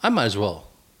 I might as well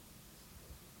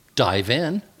dive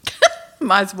in.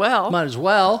 might as well. Might as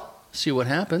well see what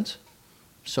happens.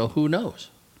 So who knows?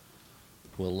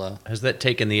 We'll Has that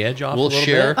taken the edge off? We'll a little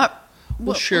share. Bit?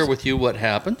 we'll share with you what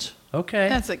happens. Okay.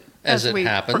 As it we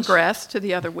happens. progress to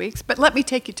the other weeks. But let me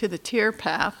take you to the tier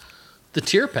path. The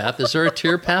tear path. Is there a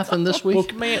tear path in this week?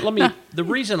 Well, man, let me. The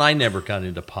reason I never got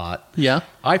into pot, Yeah.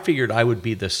 I figured I would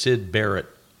be the Sid Barrett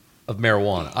of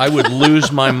marijuana. I would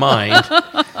lose my mind,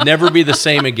 never be the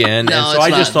same again. No, and so it's I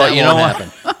not. just thought, That you know won't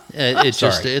what? happen. It's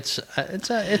just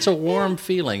Sorry. it's a warm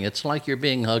feeling. It's like you're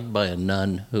being hugged by a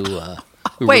nun who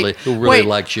Wait, really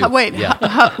likes you. Wait,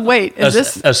 Yeah. wait. A Is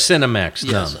this Cinemax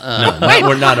Yes, nun. No,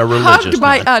 we're not a religious hugged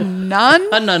by nun. a nun?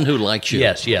 A nun who likes you.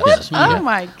 Yes, yes. Yes. Oh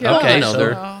my God! Okay, no, so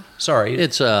they're- sorry.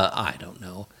 It's I don't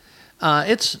know.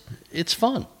 It's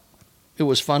fun. It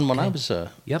was fun when I was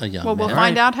a young Well, man. we'll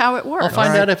find out how it works. I'll find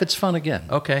All right. out if it's fun again.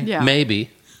 Okay. Yeah.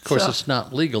 Maybe. Of course, So- it's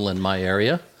not legal in my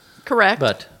area, Correct.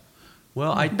 but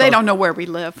Well, I they thought- don't know where we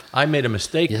live. I made a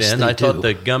mistake Yes, then. they I thought do.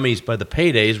 the gummies by the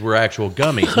paydays were actual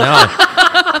gummies. Now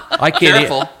I can't.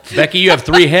 Careful. Becky, you have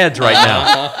 3 heads right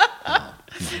now.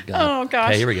 my God. Oh gosh.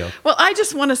 Okay, here we go. Well, I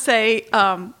just want to say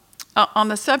on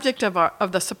the subject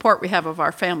of the support we have of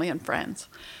our family and friends,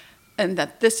 and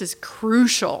that this is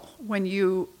crucial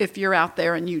if you're out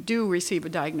there and you do receive a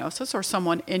diagnosis or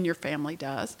someone in your family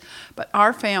does. But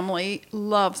our family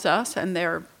loves us and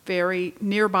they're very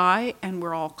nearby and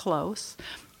we're all close.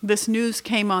 This news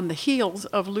came on the heels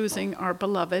of losing our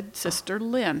beloved sister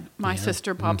Lynn, my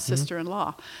sister, Bob's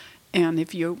sister-in-law. And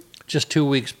if you Just 2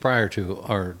 weeks prior to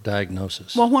our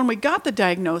diagnosis. Well, when we got the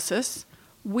diagnosis,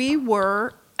 we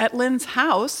were at Lynn's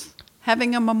house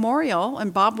having a memorial,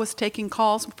 and Bob was taking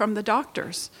calls from the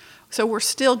doctors. So we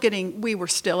were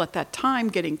still at that time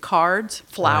getting cards,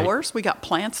 flowers. Right. We got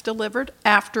plants delivered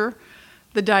after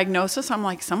the diagnosis. I'm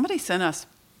like, somebody sent us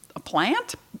a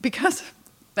plant?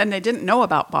 And they didn't know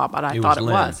about Bob, but I It thought was it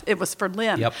Lynn. was. It was for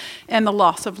Lynn Yep. and the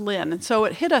loss of Lynn. And so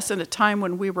it hit us at a time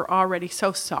when we were already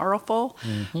so sorrowful.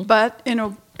 Mm-hmm. But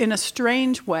in a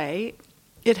strange way,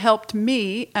 it helped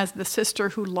me as the sister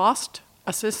who lost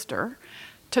a sister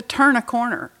to turn a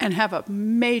corner and have a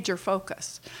major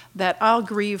focus that I'll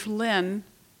grieve Lynn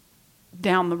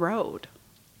down the road,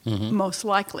 most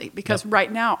likely. Because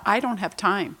right now, I don't have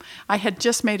time. I had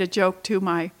just made a joke to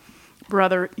my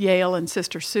brother Yale and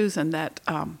sister Susan that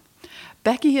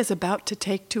Becky is about to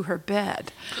take to her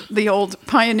bed. The old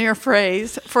pioneer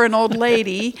phrase for an old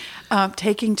lady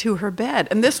taking to her bed.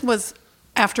 And this was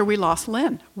after we lost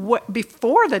Lynn,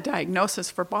 before the diagnosis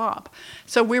for Bob.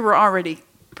 So we were already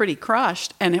pretty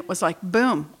crushed, and it was like,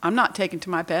 boom, I'm not taking to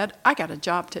my bed. I got a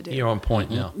job to do. You're on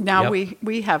point now. Now Yep.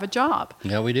 we have a job.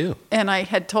 Yeah, we do. And I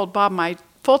had told Bob my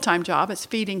full-time job is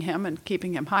feeding him and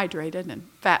keeping him hydrated and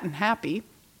fat and happy.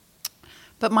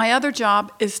 But my other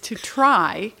job is to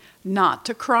try not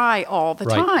to cry all the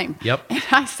Right. time. Yep. And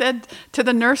I said to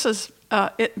the nurses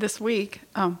this week,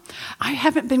 I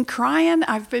haven't been crying.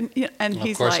 I've been, and Of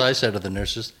he's course, like, I said to the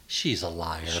nurses, she's a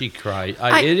liar. She cried.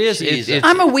 She's a-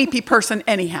 I'm a weepy person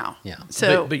anyhow. Yeah.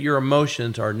 So but your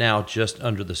emotions are now just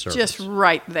under the surface. just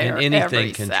right there. And anything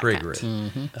every can second. trigger it.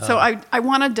 So I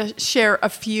wanted to share a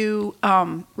few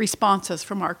responses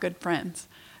from our good friends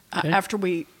Okay. after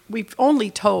we've only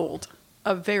told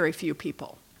a very few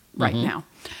people right now.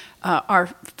 Our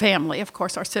family, of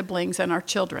course, our siblings and our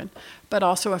children, but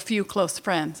also a few close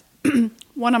friends.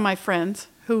 One of my friends,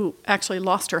 who actually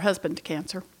lost her husband to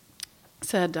cancer,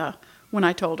 said, when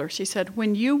I told her, she said,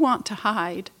 when you want to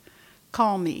hide,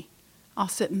 call me. I'll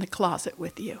sit in the closet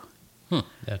with you.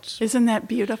 That's Isn't that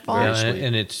beautiful? yeah, sweet.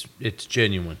 and it's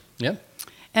genuine. Yep.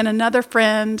 And another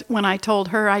friend, when I told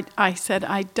her, I said,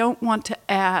 I don't want to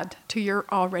add to your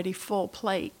already full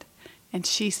plate. And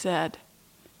she said,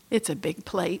 it's a big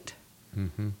plate.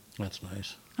 That's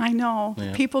nice. I know.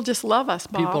 Yeah. People just love us,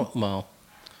 Bob. People, well,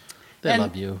 they And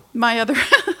love you.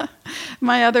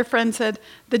 My other friend said,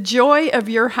 the joy of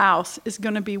your house is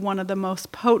going to be one of the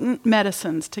most potent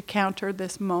medicines to counter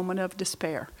this moment of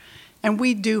despair. And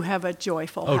we do have a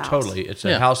joyful Oh, house. totally. It's a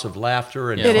Yeah. house of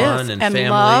laughter and It fun is, and and family.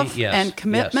 love Yes, and yes.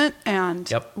 commitment, and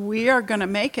Yep. we are going to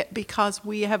make it because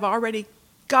we have already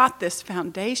got this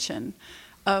foundation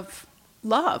of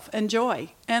love and joy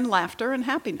and laughter and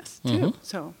happiness too. Mm-hmm.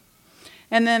 So,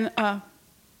 and then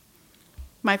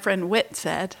my friend Whit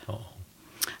said, I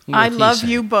What'd he love say?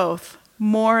 you both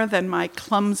more than my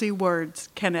clumsy words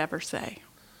can ever say.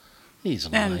 He's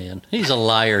and- lying. He's a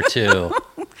liar, too.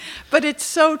 But it's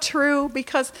so true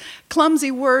because clumsy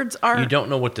words are. You don't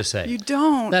know what to say. You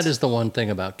don't. That is the one thing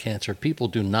about cancer. People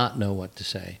do not know what to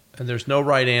say. And there's no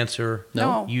right answer.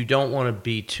 No. You don't want to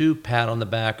be too pat on the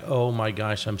back. Oh my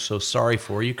gosh, I'm so sorry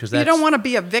for you, because that's You don't want to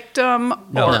be a victim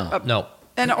no, or no.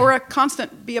 or a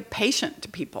constant be a patient to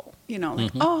people. You know,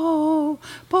 like oh,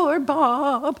 poor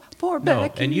Bob, poor No,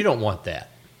 Becky. and you don't want that.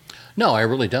 No, I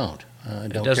really don't. I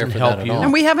don't doesn't care for help that at you. all.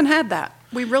 And we haven't had that.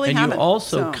 We really And haven't. you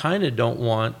also so. kind of don't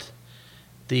want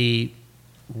the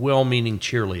well-meaning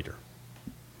cheerleader.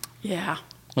 Yeah.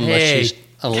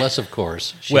 Unless, of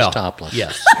course, she's well, topless.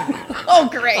 Yes. Oh,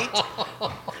 great.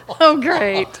 Oh,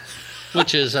 great.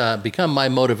 Which has become my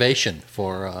motivation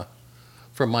for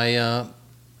my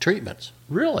treatments.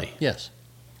 Really? Yes.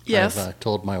 Yes. I've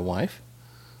told my wife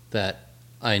that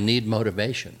I need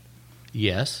motivation,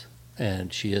 Yes.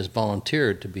 and she has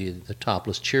volunteered to be the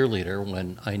topless cheerleader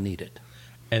when I need it.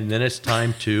 And then it's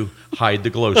time to hide the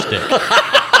glow stick.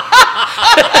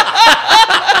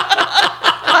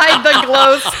 Hide the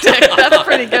glow stick. That's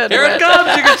pretty good. Here it Whit.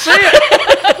 comes. You can see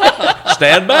it.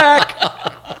 Stand back.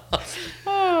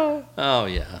 Oh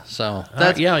yeah. So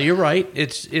that's Yeah, you're right.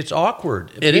 It's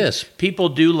awkward. It is. People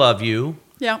do love you.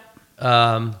 Yeah.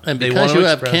 and they because wanna you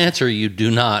have express- cancer, you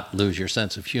do not lose your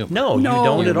sense of humor. No, No. you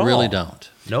don't you at all. really don't.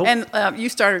 Nope. And you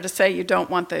started to say you don't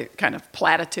want the kind of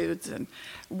platitudes, and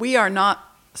we are not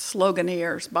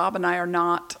sloganeers. Bob and I are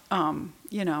not. I'm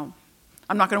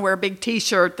not going to wear a big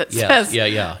T-shirt that Yeah, says,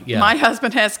 yeah. "My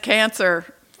husband has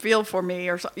cancer. Feel for me,"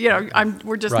 or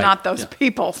we're just Right. not those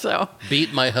people. So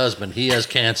Beat my husband. He has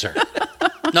cancer.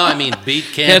 No, I mean beat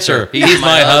cancer. Cancer. He's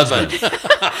my husband.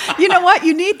 you know what?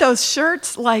 You need those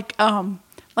shirts like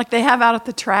they have out at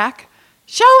the track.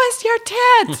 Show us your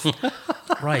tits.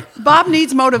 Right. Bob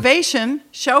needs motivation.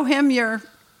 Show him your.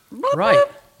 Right.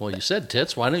 Well, you said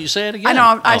tits. Why don't you say it again? I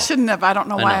know. I Oh, shouldn't have. I don't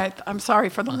know I why. know. I'm sorry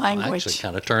for the I'm language. actually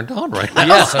kind of turned on right now.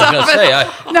 Yes, I was going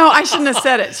to say. No, I shouldn't have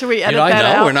said it. Should we edit I that know,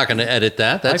 out? No, we're not going to edit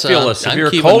that. That's, feel a I'm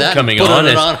severe keeping cold that and coming putting on.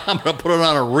 it I'm going to put it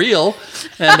on a reel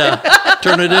and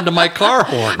turn it into my car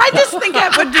horn. I just think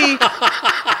that would be.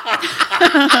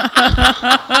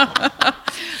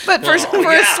 But for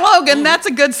a slogan, that's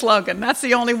a good slogan. That's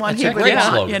the only one That's he a would great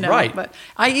want, slogan, right. But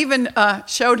I even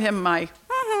showed him my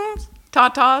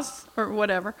tatas or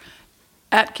whatever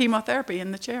at chemotherapy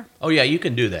in the chair. Oh, yeah, you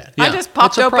can do that. I Yeah, just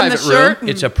popped it's a open the private room. shirt. and,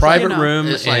 It's a private room.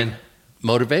 It's like and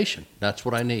motivation. That's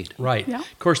what I need. Right. Yeah.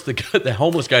 Of course, the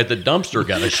homeless guy at the dumpster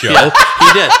got a show.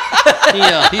 He did.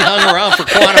 He hung around for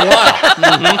quite a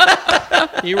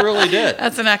while. He really did.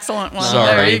 That's an excellent one.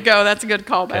 Sorry. There you go. That's a good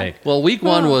callback. Okay. Well, week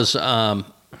one was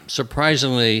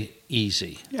surprisingly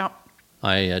easy. Yep.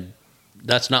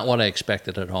 That's not what I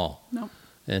expected at all. No.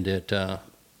 And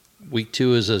week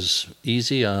two is as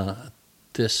easy.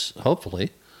 This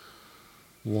hopefully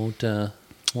won't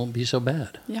be so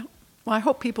bad. Yeah. Well, I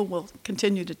hope people will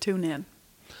continue to tune in.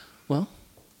 Well,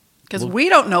 Because we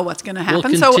don't know what's going to we'll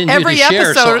happen. So continue every to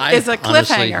share, episode I is a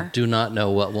honestly cliffhanger. do not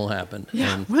know what will happen.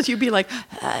 Yeah. And Will you be like,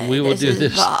 we will do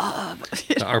this. Bob.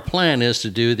 Our plan is to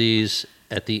do these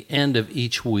at the end of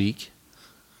each week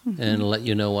and let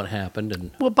you know what happened.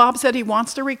 And Well, Bob said he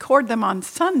wants to record them on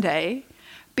Sunday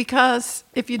because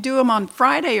if you do them on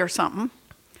Friday or something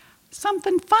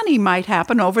funny might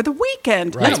happen over the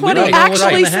weekend. Right. That's We what don't he know what's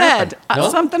actually gonna happen. said. No.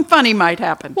 Something funny might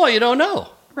happen. well, you don't know.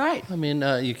 Right. I mean,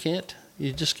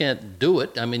 you just can't do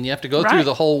it. I mean, you have to go through Right.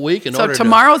 the whole week in So order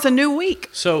tomorrow's a new week.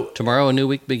 So Tomorrow a new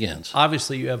week begins.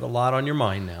 obviously you have a lot on your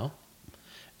mind now.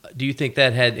 Do you think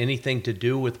that had anything to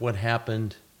do with what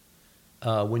happened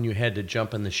when you had to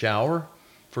jump in the shower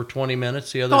for 20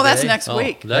 minutes the other day? Oh, that's next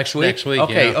week. That's next week.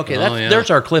 Okay, yeah. okay. Oh, yeah. There's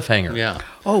our cliffhanger. Yeah.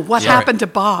 Oh, what Sorry. happened to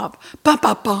Bob? Ba,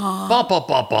 ba, ba. Ba, ba,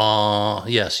 ba, ba.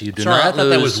 Yes, you do Sorry, I not thought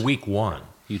lose. that was week one.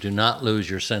 You do not lose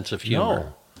your sense of humor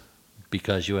No.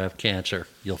 because you have cancer.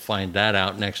 You'll find that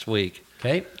out next week.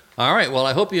 Okay. All right. Well,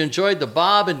 I hope you enjoyed the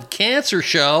Bob and Cancer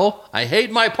Show. I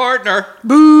hate my partner.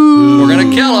 Boo. We're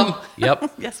gonna kill him.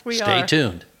 Yep. Yes, we Stay are.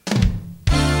 tuned.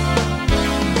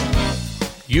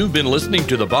 You've been listening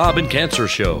to The Bob and Cancer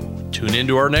Show. Tune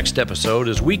into our next episode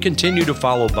as we continue to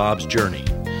follow Bob's journey.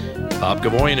 Bob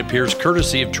Kevoian appears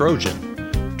courtesy of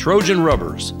Trojan. Trojan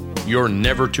Rubbers, you're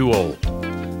never too old.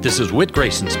 This is Whit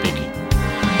Grayson speaking.